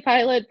not be a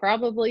pilot,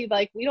 probably,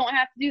 like, we don't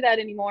have to do that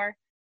anymore.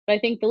 But I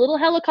think the little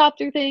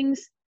helicopter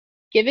things,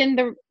 given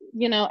the,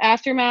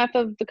 aftermath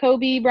of the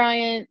Kobe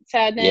Bryant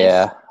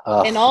sadness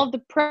and all of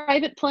the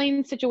private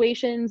plane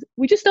situations,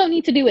 we just don't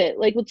need to do it.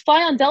 Like, let's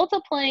fly on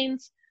Delta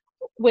planes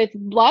with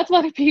lots of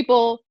other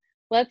people.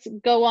 Let's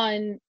go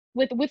on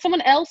with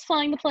someone else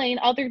flying the plane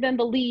other than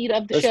the lead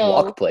of the show.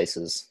 Walk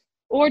places.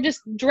 Or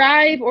just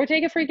drive, or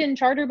take a freaking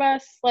charter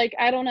bus. Like,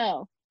 I don't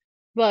know.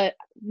 But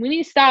we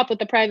need to stop with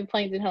the private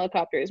planes and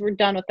helicopters. We're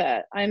done with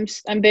that. I'm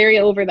very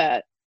over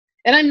that.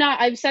 And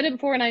I've said it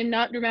before, and I'm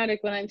not dramatic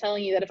when I'm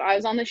telling you that if I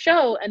was on the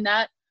show and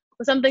that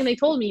was something they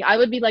told me, I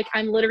would be like,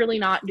 I'm literally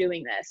not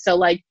doing this. So,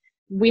 like,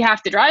 we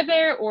have to drive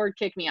there or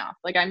kick me off.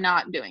 Like, I'm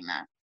not doing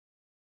that.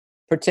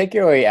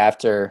 Particularly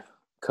after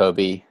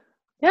Kobe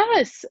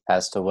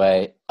passed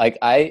away. Like,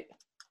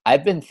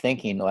 I've been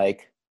thinking,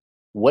 like,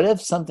 what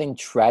if something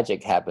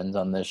tragic happens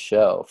on this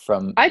show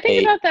I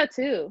think about that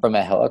too. From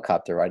a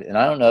helicopter ride. And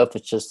I don't know if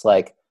it's just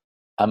like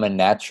I'm a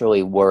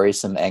naturally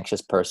worrisome,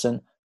 anxious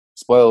person.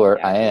 Spoiler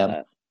alert, I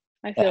am.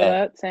 I feel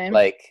that. Same.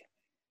 Like,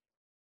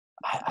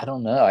 I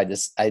don't know.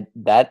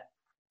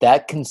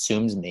 That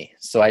consumes me.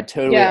 So I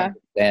totally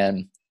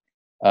understand.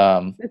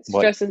 It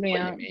stresses me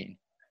out.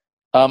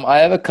 I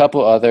have a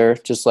couple other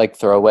just like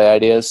throwaway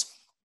ideas.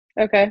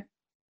 Okay.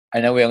 I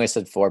know we only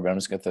said 4, but I'm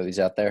just gonna throw these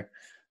out there.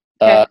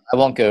 I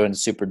won't go into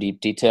super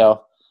deep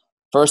detail.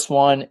 First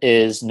one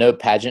is no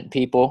pageant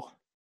people.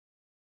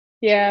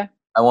 Yeah.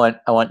 I want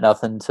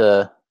nothing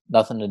to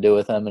do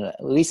with them in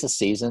at least a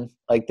season.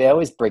 Like, they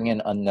always bring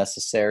in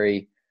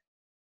unnecessary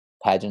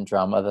pageant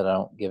drama that I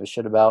don't give a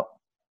shit about.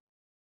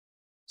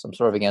 So I'm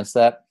sort of against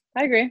that.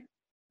 I agree.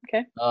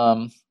 Okay.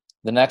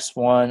 The next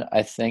one,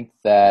 I think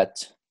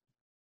that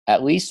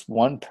at least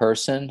one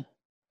person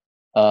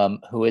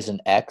who is an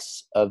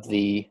ex of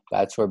the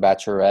Bachelor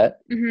Bachelorette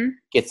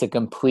gets a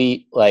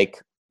complete, like,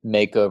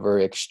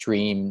 makeover,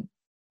 extreme,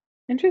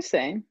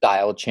 interesting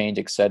style change,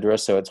 etc.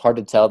 So it's hard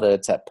to tell that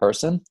it's that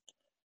person.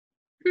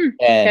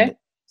 And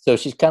so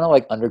she's kind of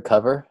like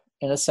undercover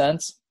in a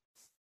sense.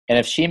 And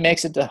if she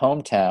makes it to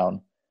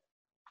hometown,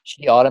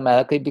 she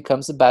automatically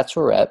becomes the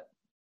Bachelorette.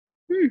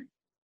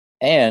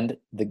 And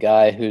the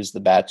guy who's the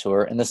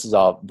Bachelor, and this is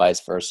all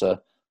vice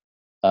versa,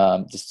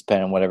 just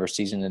depending on whatever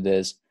season it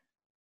is,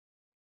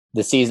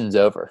 the season's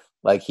over.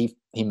 Like, he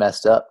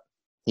messed up.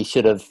 He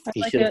should have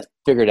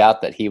figured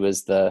out that he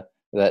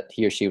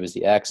or she was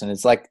the ex. And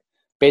it's like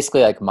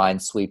basically like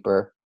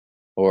Minesweeper,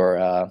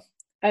 or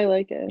I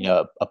like it.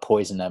 A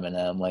poison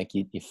M&M. Like,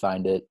 you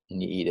find it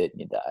and you eat it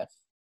and you die.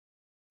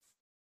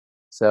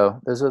 So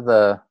those are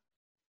the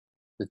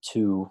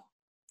 2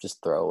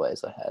 just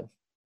throwaways I had.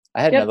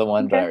 I had another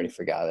one, but I already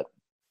forgot it.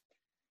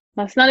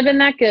 Must not have been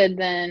that good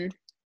then.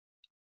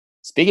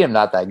 Speaking of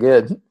not that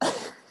good,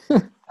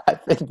 I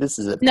think this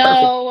is that's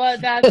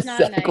not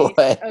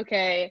nice.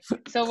 Okay,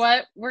 so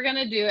what we're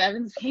gonna do,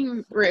 Evan's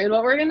being rude.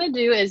 What we're gonna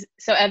do is,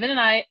 so Evan and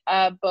I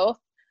both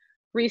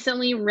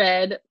recently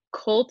read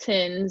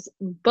Colton's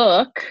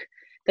book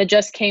that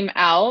just came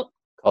out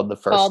called The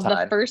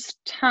First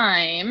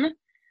Time.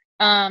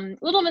 A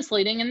little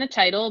misleading in the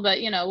title, but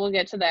we'll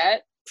get to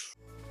that.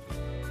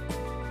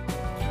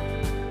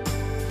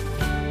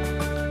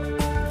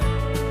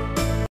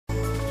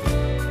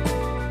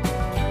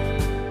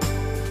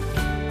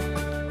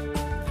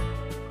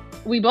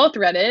 we both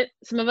read it.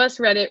 Some of us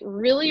read it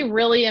really,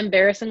 really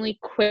embarrassingly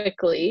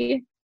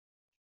quickly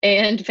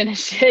and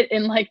finished it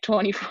in like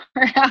 24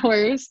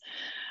 hours.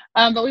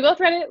 But we both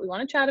read it. We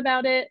want to chat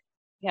about it.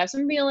 We have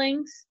some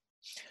feelings.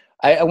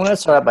 I want to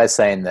start out by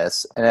saying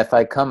this, and if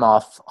I come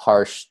off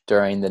harsh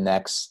during the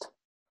next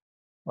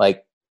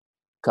like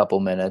couple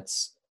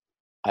minutes,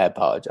 I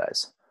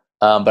apologize.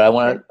 But I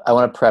want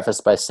to preface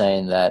by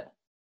saying that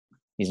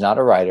he's not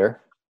a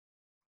writer.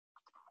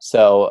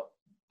 So,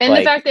 and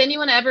the fact that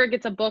anyone ever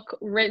gets a book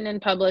written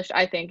and published,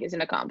 I think, is an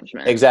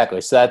accomplishment.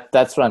 Exactly. So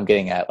that's what I'm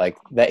getting at. Like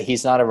that,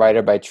 he's not a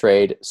writer by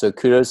trade. So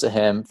kudos to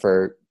him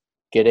for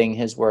getting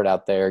his word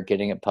out there,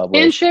 getting it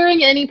published. And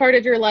sharing any part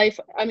of your life.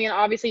 I mean,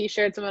 obviously you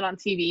shared some of it on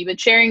TV, but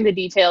sharing the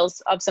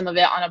details of some of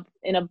it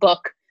in a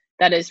book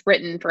that is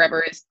written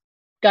forever is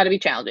got to be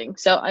challenging.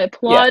 So I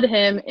applaud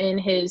him in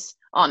his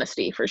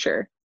honesty for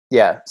sure.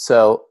 Yeah.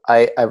 So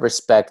I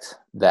respect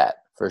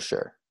that for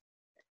sure.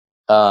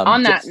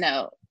 On that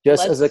note, but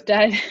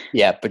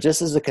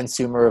just as a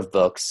consumer of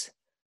books,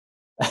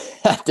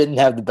 I didn't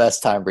have the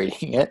best time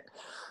reading it.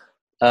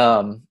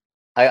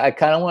 I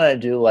kind of want to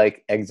do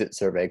like exit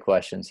survey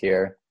questions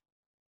here.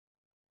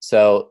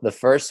 So the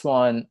first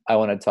one I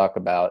want to talk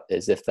about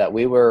is if that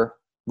we were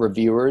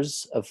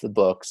reviewers of the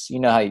books, you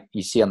know how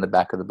you see on the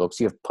back of the books,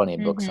 you have plenty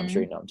of books, I'm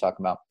sure you know what I'm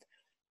talking about.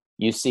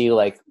 You see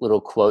like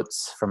little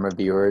quotes from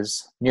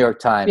reviewers. New York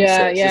Times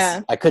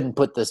says, I couldn't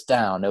put this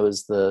down. It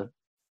was the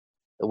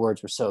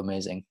words were so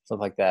amazing, stuff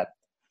like that.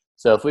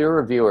 So if we were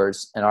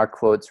reviewers and our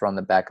quotes were on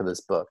the back of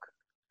this book,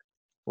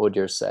 what would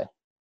yours say?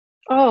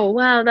 Oh,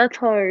 wow, that's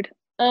hard.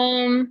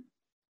 I'll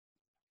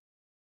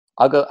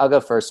go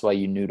first while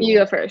you noodle. You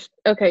go first.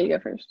 Okay, you go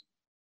first.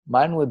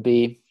 Mine would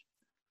be,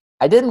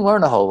 I didn't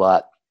learn a whole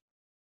lot.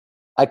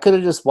 I could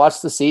have just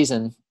watched the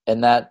season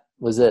and that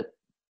was it.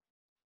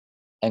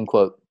 End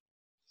quote.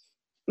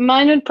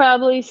 Mine would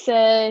probably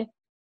say,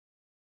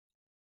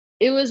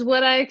 it was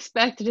what I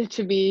expected it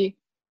to be,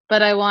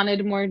 but I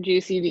wanted more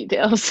juicy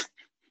details.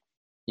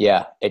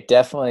 Yeah, it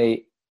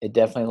definitely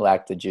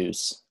lacked the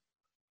juice.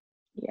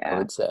 Yeah, I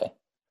would say.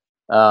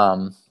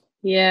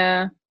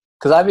 Yeah.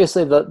 Because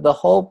obviously the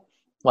whole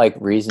like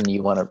reason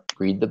you want to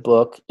read the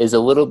book is a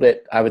little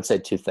bit, I would say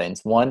two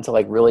things. One, to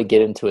like really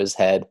get into his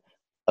head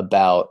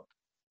about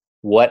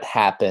what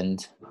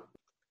happened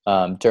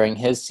during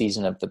his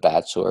season of The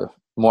Bachelor,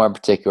 more in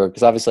particular,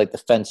 because obviously like the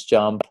fence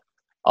jump,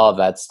 all of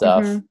that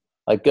stuff. Mm-hmm.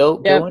 Like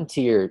go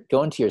into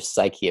your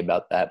psyche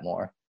about that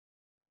more.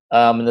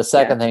 And the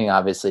second thing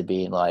obviously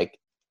being like,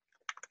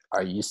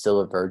 are you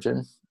still a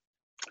virgin?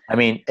 I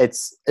mean,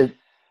 it's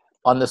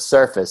on the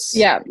surface,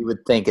 you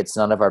would think it's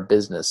none of our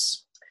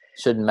business.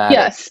 Shouldn't matter.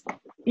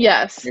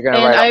 Yes. You're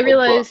gonna write a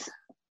whole book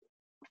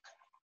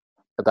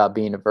about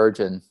being a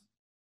virgin.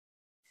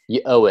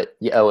 You owe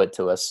it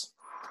to us.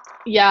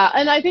 Yeah,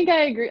 and I think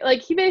I agree.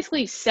 Like he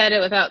basically said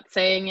it without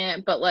saying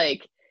it, but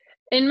like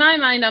in my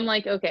mind, I'm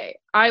like, okay,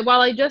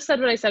 while I just said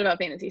what I said about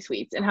Fantasy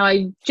Suites and how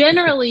I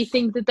generally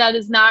think that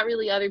is not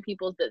really other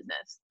people's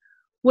business,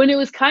 when it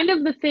was kind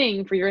of the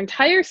thing for your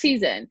entire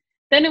season,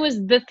 then it was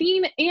the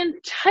theme and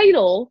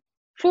title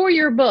for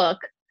your book.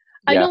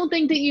 I don't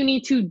think that you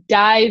need to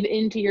dive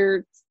into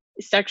your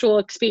sexual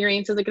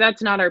experiences. Like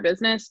that's not our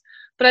business.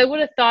 But I would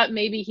have thought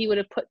maybe he would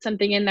have put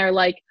something in there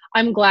like,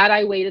 I'm glad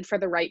I waited for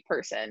the right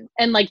person.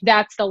 And like,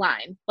 that's the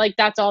line. Like,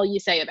 that's all you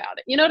say about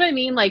it. You know what I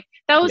mean? Like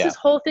that was his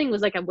whole thing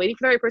was like, I'm waiting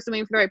for the right person,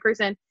 waiting for the right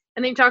person.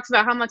 And then he talks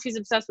about how much he's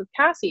obsessed with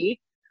Cassie,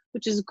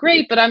 which is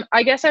great. But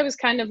I guess I was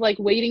kind of like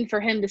waiting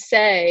for him to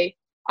say,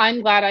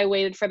 I'm glad I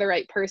waited for the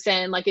right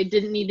person. Like it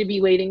didn't need to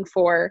be waiting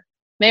for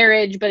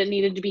marriage, but it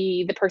needed to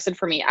be the person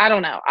for me. I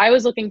don't know. I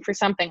was looking for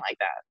something like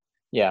that.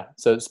 Yeah.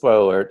 So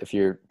spoiler alert, if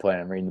you're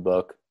planning on reading the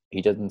book,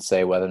 he doesn't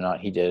say whether or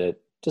not he did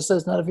it. Just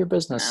says none of your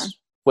business. No.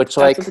 Which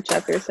that's what the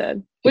chapter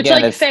said. Which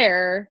again,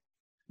 fair.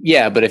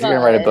 Yeah, but if you're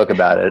gonna write a book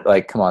about it,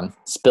 like come on,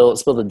 spill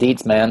the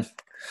deets, man.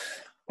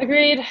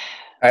 Agreed. All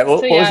right.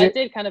 Well, it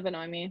did kind of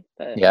annoy me,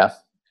 but yeah.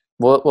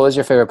 What was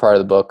your favorite part of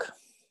the book?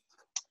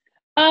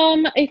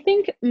 I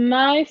think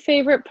my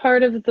favorite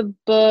part of the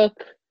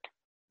book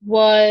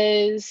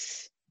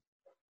was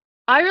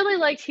I really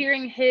liked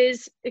hearing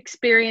his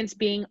experience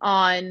being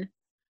on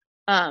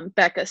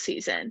Becca's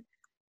season.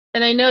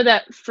 And I know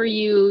that for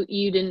you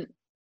didn't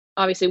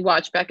obviously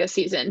watch Becca's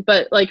season,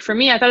 but like for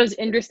me, I thought it was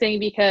interesting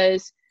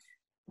because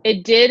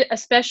it did,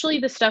 especially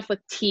the stuff with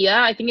Tia.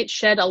 I think it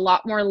shed a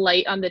lot more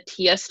light on the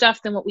Tia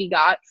stuff than what we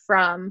got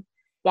from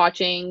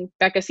watching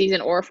Becca's season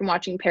or from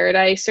watching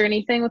Paradise or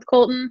anything with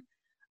Colton.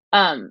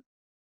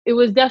 It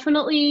was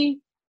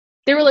definitely,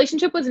 their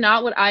relationship was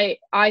not what I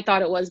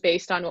thought it was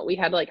based on what we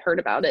had like heard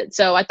about it.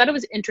 So I thought it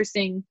was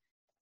interesting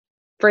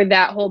for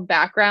that whole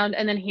background.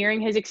 And then hearing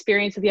his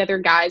experience with the other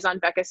guys on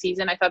Becca's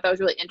season, I thought that was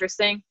really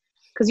interesting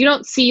because you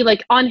don't see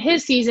like on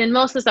his season,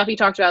 most of the stuff he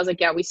talked about, I was like,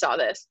 yeah, we saw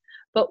this.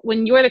 But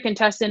when you're the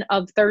contestant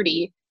of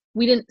 30,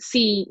 we didn't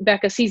see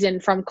Becca's season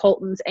from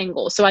Colton's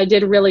angle. So I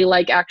did really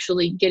like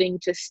actually getting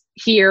to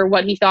hear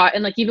what he thought.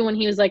 And like, even when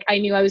he was like, I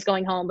knew I was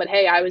going home, but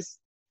hey, I was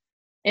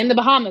in the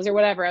Bahamas or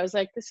whatever. I was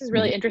like, this is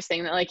really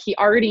interesting that like he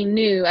already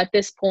knew at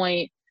this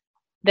point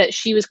that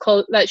she was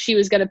that she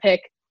was going to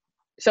pick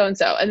so and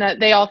so, and that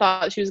they all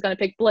thought she was going to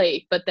pick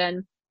Blake, but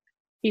then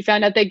he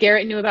found out that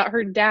Garrett knew about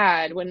her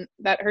dad when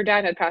that her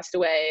dad had passed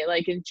away.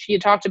 Like, and she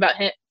had talked about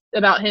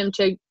him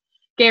to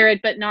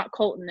Garrett, but not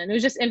Colton. And it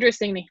was just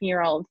interesting to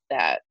hear all of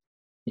that.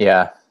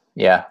 Yeah,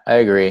 I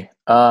agree.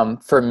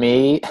 For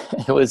me,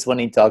 it was when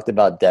he talked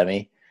about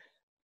Demi.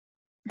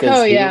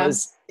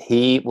 Because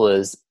he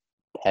was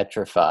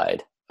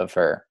petrified of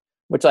her,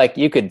 which like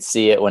you could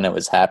see it when it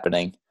was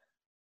happening.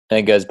 And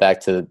it goes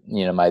back to,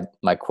 you know,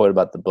 my quote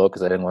about the book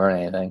because I didn't learn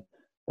anything.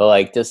 But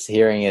like just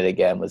hearing it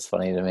again was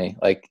funny to me.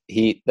 Like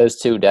those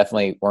two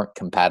definitely weren't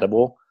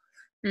compatible.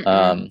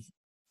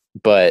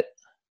 But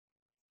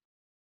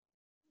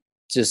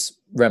just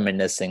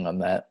reminiscing on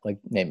that like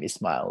made me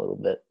smile a little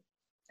bit.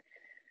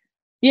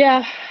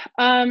 Yeah.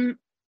 I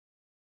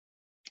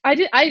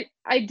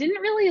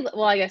didn't really,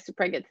 well, I guess we'll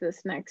probably get to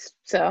this next,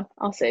 so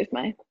I'll save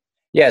my.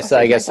 Yeah, so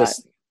I guess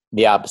just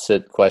the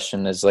opposite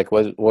question is like,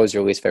 what was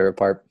your least favorite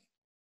part?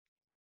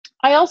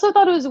 I also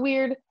thought it was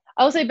weird.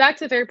 I'll say back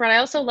to the favorite part. I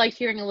also liked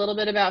hearing a little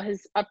bit about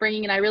his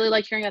upbringing, and I really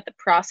liked hearing about the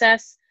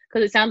process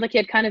because it sounds like he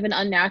had kind of an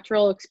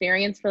unnatural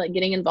experience for like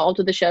getting involved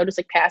with the show, just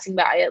like passing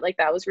by it. Like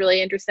that was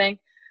really interesting.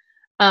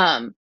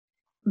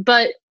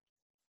 But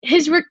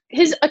his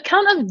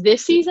account of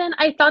this season,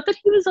 I thought that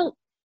he was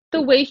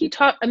the way he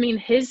talked. I mean,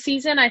 his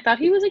season, I thought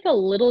he was like a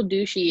little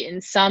douchey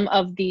in some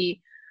of the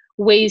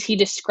ways he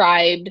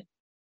described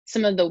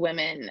some of the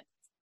women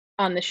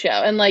on the show,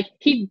 and like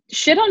he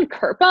shit on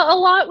Kirpa a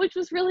lot, which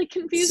was really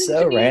confusing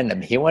to me.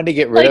 Random. He wanted to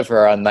get rid of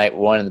her on night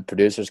one, and the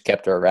producers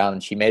kept her around,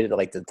 and she made it to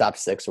like the top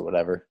 6 or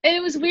whatever. And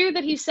it was weird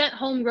that he sent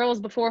home girls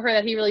before her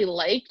that he really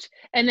liked,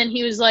 and then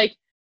he was like,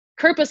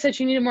 Kirpa said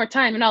she needed more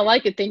time, and all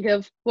I could think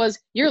of was,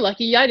 you're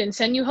lucky I didn't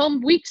send you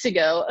home weeks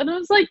ago. And I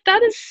was like,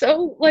 that is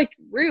so like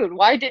rude.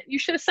 Why didn't you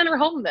should have sent her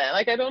home then?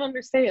 Like, I don't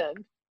understand.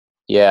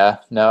 Yeah,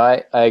 no,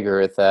 I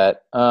agree with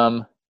that.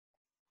 I'm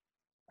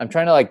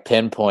trying to like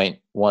pinpoint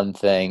one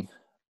thing.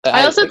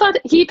 I also thought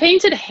he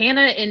painted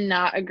Hannah in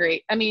not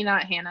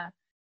Hannah.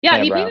 Yeah,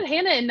 Hannah he Brown. Painted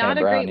Hannah in not Hannah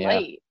a Brown, great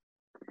light.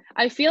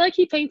 I feel like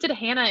he painted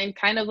Hannah in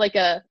kind of like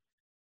a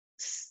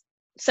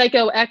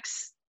Psycho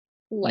X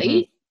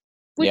light,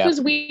 which was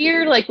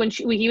weird. Like when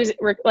he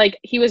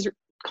was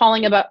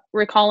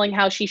recalling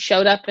how she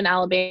showed up in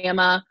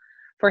Alabama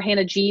for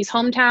Hannah G's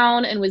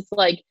hometown and was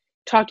like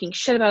talking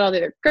shit about all the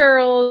other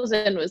girls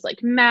and was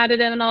like mad at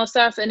him and all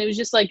stuff. And it was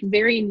just like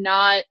very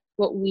not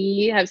what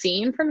we have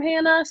seen from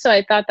Hannah. So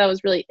I thought that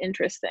was really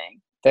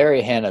interesting.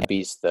 Very Hannah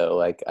Beast though.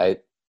 Like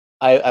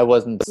I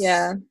wasn't.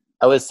 Yeah.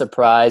 I was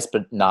surprised,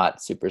 but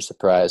not super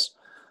surprised.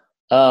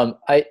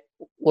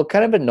 What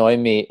kind of annoyed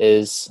me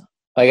is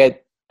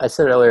like I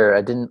said earlier,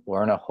 I didn't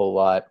learn a whole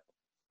lot.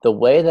 The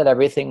way that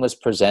everything was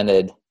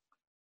presented,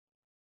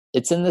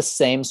 it's in the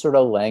same sort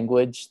of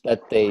language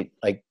that they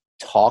like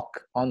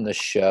talk on the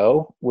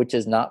show, which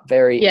is not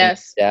very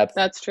in-depth.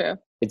 That's true.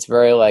 It's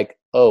very like,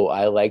 oh,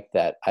 I like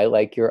that. I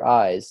like your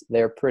eyes.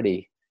 They're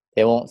pretty.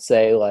 They won't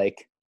say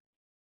like,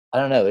 I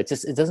don't know. It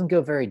doesn't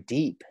go very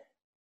deep.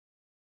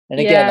 And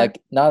again,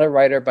 like not a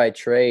writer by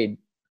trade,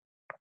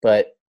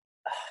 but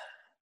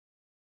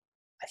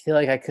I feel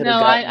like I could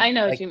have I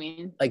know what you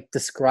mean. Like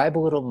describe a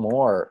little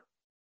more,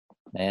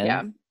 man.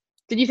 Yeah.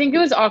 Did you think it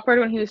was awkward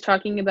when he was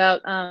talking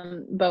about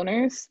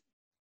boners?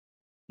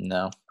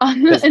 No.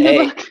 In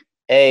the book?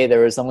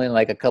 There was only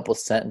like a couple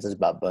sentences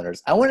about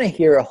boners. I want to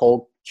hear a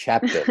whole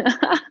chapter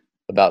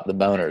about the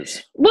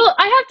boners. Well,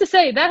 I have to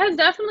say that has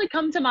definitely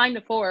come to mind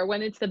before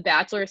when it's The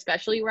Bachelor,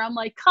 especially where I'm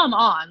like, come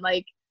on,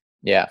 like,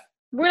 yeah,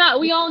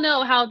 we all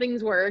know how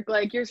things work.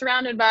 Like you're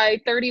surrounded by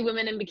 30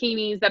 women in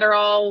bikinis that are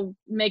all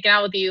making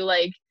out with you.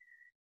 Like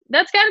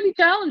that's got to be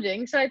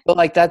challenging. So, but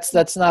like that's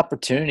an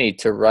opportunity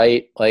to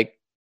write like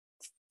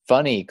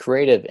funny,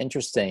 creative,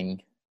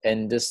 interesting,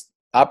 and just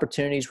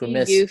opportunities were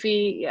missed.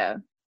 Goofy, yeah.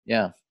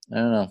 Yeah, I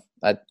don't know.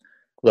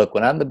 Look,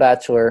 when I'm The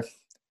Bachelor,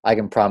 I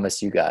can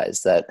promise you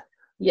guys that.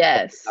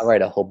 Yes. I'll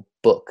write a whole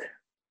book.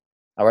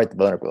 I'll write the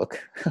boner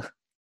book.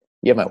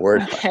 You have my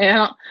word. Okay,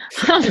 I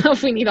don't know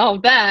if we need all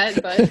of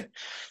that, but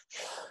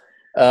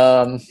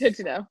good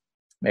to know.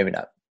 Maybe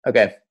not.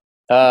 Okay.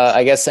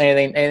 I guess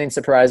anything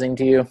surprising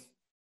to you?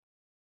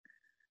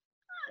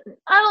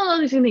 I don't know if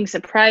there's anything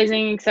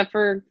surprising except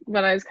for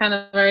what I was kind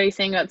of already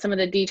saying about some of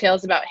the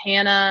details about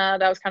Hannah.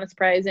 That was kind of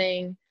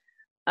surprising.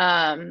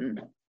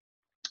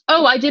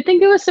 I did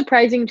think it was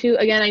surprising too.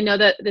 Again, I know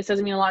that this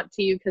doesn't mean a lot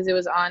to you because it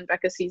was on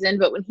Becca's season,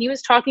 but when he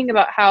was talking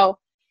about how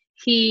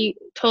he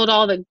told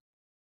all the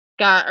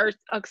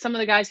some of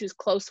the guys he was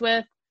close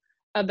with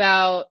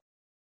about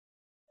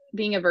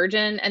being a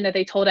virgin and that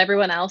they told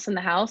everyone else in the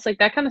house, like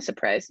that kind of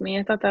surprised me.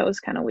 I thought that was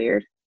kind of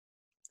weird.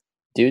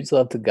 Dudes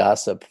love to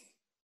gossip.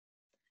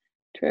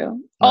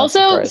 True. Not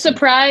also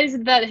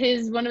surprised that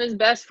one of his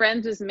best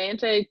friends was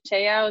Manti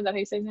Te'o. Is that how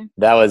you say his name?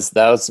 That was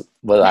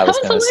what I was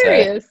going to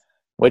say.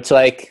 Which,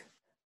 like,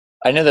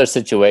 I know those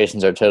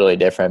situations are totally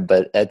different,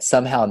 but it's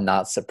somehow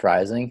not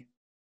surprising.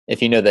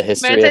 If you know the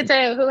history.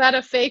 Manti who had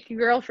a fake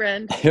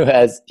girlfriend. Who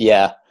has,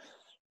 yeah.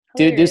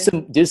 Hilarious.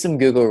 Do some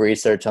Google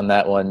research on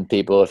that one,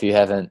 people, if you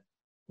haven't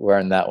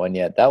learned that one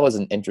yet. That was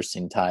an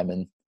interesting time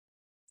in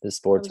the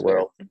sports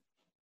world. Weird.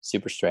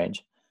 Super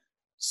strange.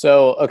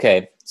 So,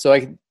 okay. So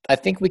I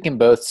think we can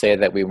both say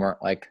that we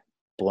weren't like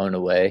blown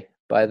away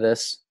by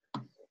this.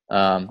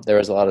 There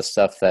was a lot of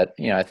stuff that,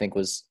 you know, I think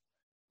was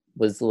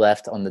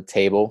left on the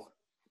table.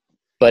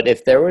 But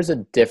if there was a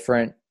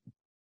different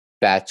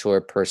Bachelor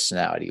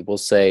personality, we'll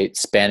say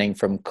spanning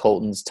from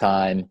Colton's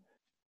time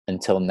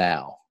until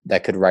now,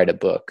 that could write a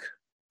book.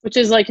 Which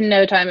is like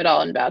no time at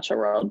all in Bachelor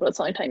world, but it's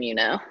the only time you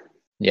know.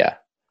 Yeah.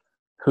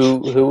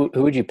 Who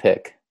would you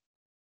pick?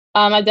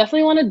 I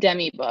definitely want a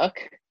Demi book.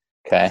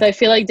 Okay. So I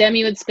feel like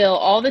Demi would spill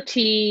all the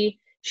tea.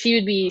 She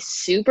would be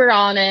super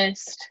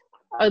honest.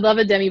 I would love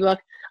a Demi book.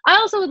 I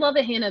also would love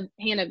a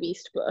Hannah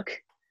Beast book.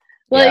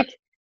 Like, yeah.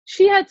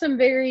 She had some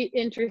very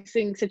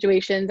interesting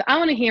situations. I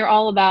want to hear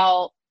all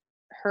about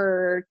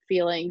her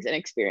feelings and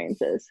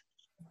experiences.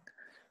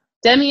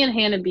 Demi and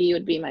Hannah B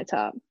would be my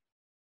top.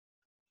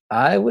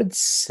 I would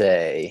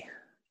say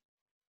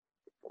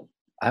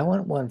I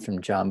want one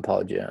from John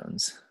Paul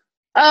Jones.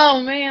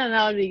 Oh man,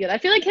 that would be good. I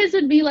feel like his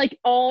would be like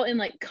all in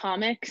like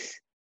comics.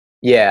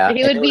 Yeah. Like,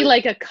 it would be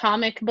like a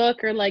comic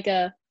book or like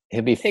a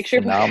it'd be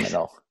picture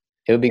phenomenal. Book.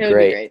 It would be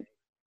great.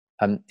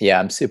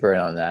 I'm super in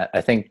on that.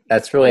 I think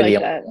that's really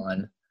the only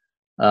one.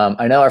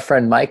 I know our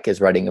friend Mike is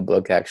writing a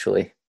book,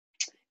 actually.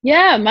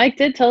 Yeah, Mike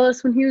did tell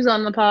us when he was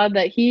on the pod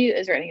that he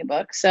is writing a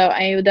book. So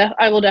I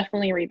will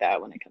definitely read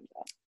that when it comes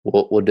out.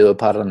 We'll do a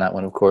pod on that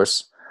one, of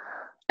course.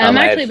 I'm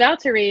actually about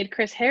to read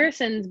Chris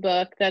Harrison's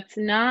book. That's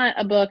not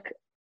a book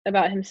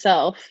about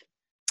himself,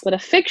 but a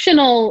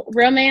fictional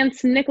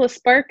romance Nicholas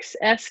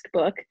Sparks-esque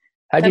book.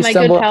 How'd you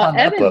stumble upon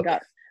that book?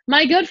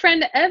 My good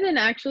friend Evan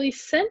actually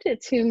sent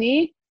it to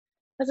me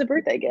as a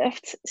birthday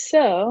gift.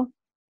 So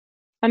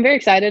I'm very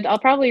excited. I'll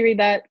probably read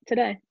that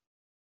today.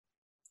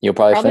 You'll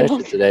probably finish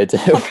it today too.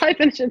 I'll probably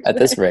finish it today. At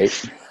this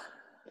rate.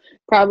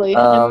 Probably.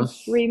 I'm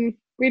reading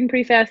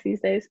pretty fast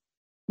these days.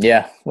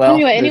 Yeah. Well.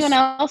 Anyway, anyone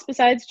else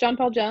besides John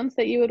Paul Jones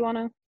that you would want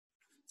to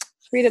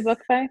read a book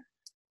by?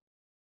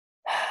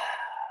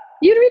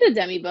 You'd read a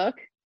Demi book.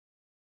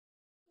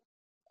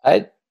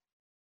 I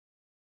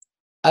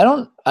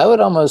would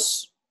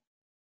almost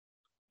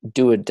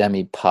do a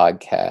Demi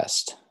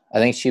podcast. I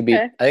think she'd be.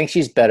 Okay. I think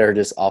she's better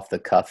just off the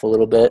cuff a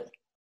little bit.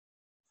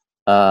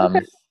 Okay.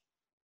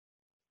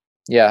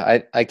 Yeah,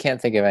 I can't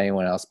think of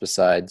anyone else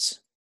besides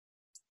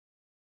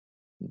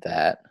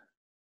that.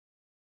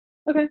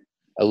 Okay.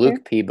 A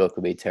Luke P book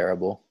would be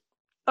terrible.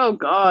 Oh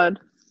God.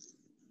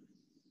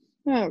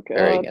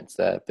 Very against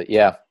that, but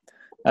yeah.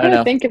 I don't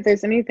know. Think if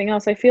there's anything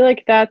else. I feel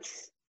like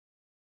that's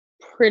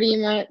pretty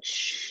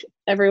much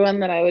everyone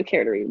that I would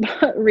care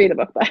to read a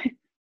book by.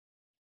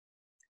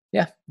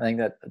 Yeah, I think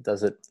that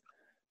does it.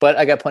 But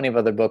I got plenty of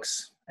other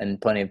books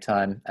and plenty of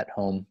time at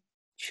home,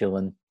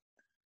 chilling,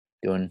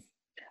 doing.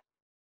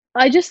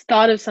 I just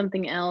thought of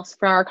something else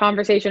from our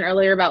conversation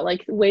earlier about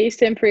like ways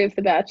to improve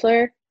The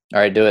Bachelor.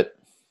 All right, do it.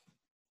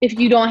 If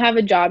you don't have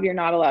a job, you're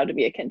not allowed to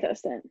be a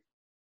contestant.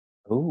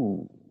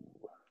 Ooh.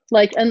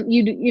 Like,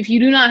 if you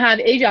do not have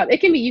a job,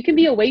 you can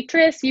be a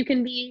waitress, you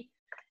can be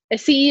a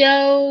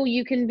CEO,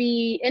 you can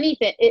be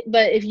anything.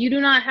 But if you do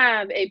not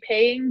have a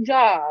paying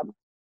job,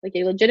 like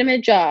a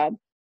legitimate job.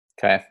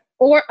 Okay.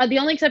 Or the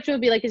only exception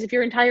would be like, is if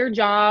your entire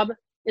job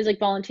is like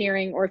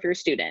volunteering or if you're a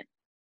student.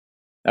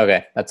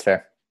 Okay, that's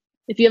fair.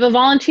 If you have a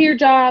volunteer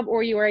job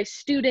or you are a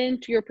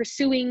student, you're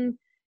pursuing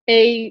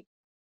a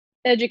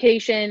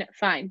education,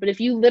 fine. But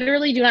if you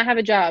literally do not have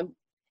a job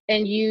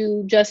and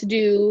you're just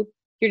an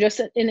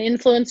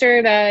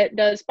influencer that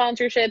does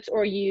sponsorships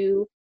or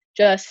you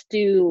just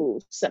do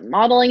some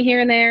modeling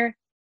here and there,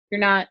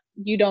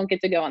 you don't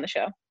get to go on the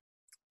show.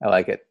 I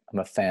like it. I'm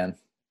a fan.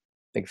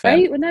 Big fan.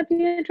 Right? Wouldn't that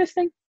be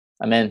interesting?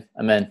 I'm in.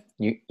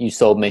 You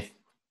sold me.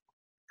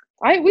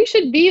 We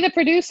should be the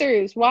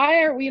producers.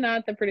 Why are we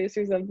not the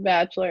producers of The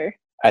Bachelor?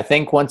 I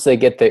think once they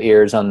get their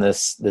ears on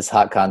this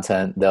hot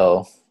content,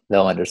 they'll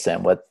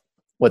understand what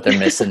they're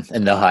missing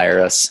and they'll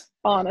hire us.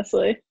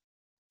 Honestly.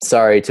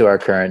 Sorry to our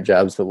current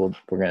jobs, but we're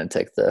gonna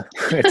take the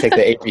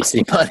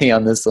ABC money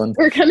on this one.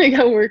 We're gonna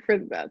go work for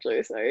The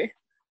Bachelor. Sorry.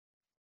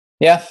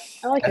 Yeah,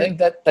 I think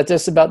that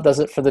just about does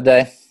it for the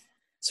day.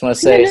 Just want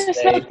to say,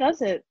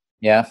 does it.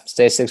 Yeah,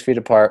 stay 6 feet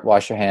apart.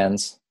 Wash your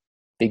hands.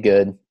 Be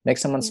good. Make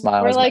someone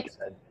smile. We're like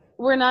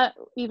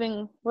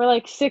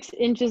 6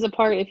 inches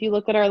apart if you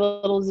look at our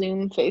little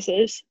Zoom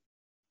faces.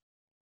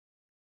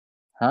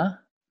 Huh?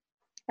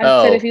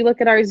 I said if you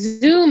look at our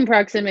Zoom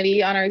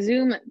proximity on our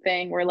Zoom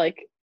thing, we're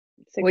like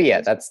 6 Well,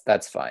 yeah,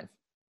 that's fine.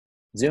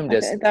 Zoom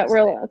distance. That we're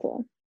allowed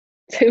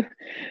to.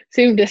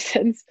 Zoom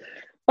distance.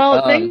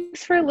 Well,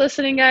 thanks for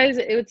listening, guys.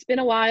 It's been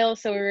a while,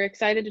 so we're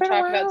excited to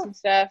talk about some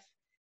stuff.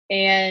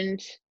 And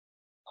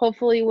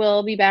hopefully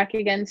we'll be back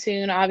again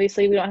soon.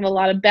 Obviously, we don't have a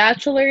lot of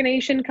Bachelor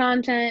Nation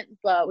content,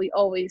 but we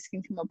always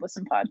can come up with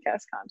some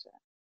podcast content.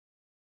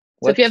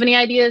 So if you have any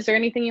ideas or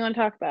anything you want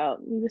to talk about,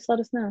 you just let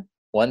us know.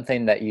 one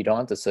thing that you don't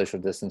have to social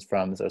distance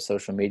from is our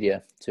social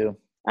media too.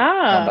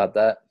 How about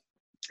that?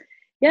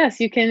 Yes,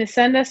 you can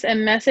send us a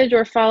message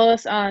or follow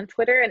us on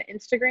Twitter and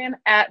Instagram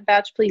at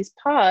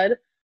batchpleasepod,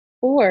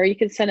 or you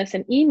can send us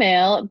an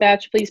email,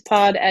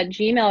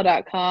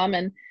 batchpleasepod@gmail.com,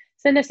 and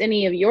send us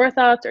any of your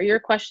thoughts or your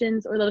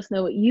questions, or let us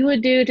know what you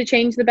would do to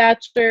change The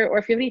Bachelor, or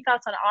if you have any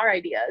thoughts on our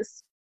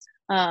ideas.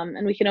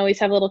 And we can always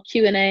have a little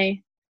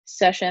Q&A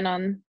session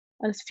on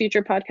a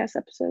future podcast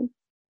episode.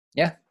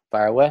 Yeah,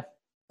 fire away.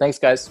 Thanks,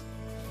 guys.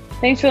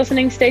 Thanks for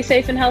listening. Stay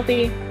safe and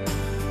healthy.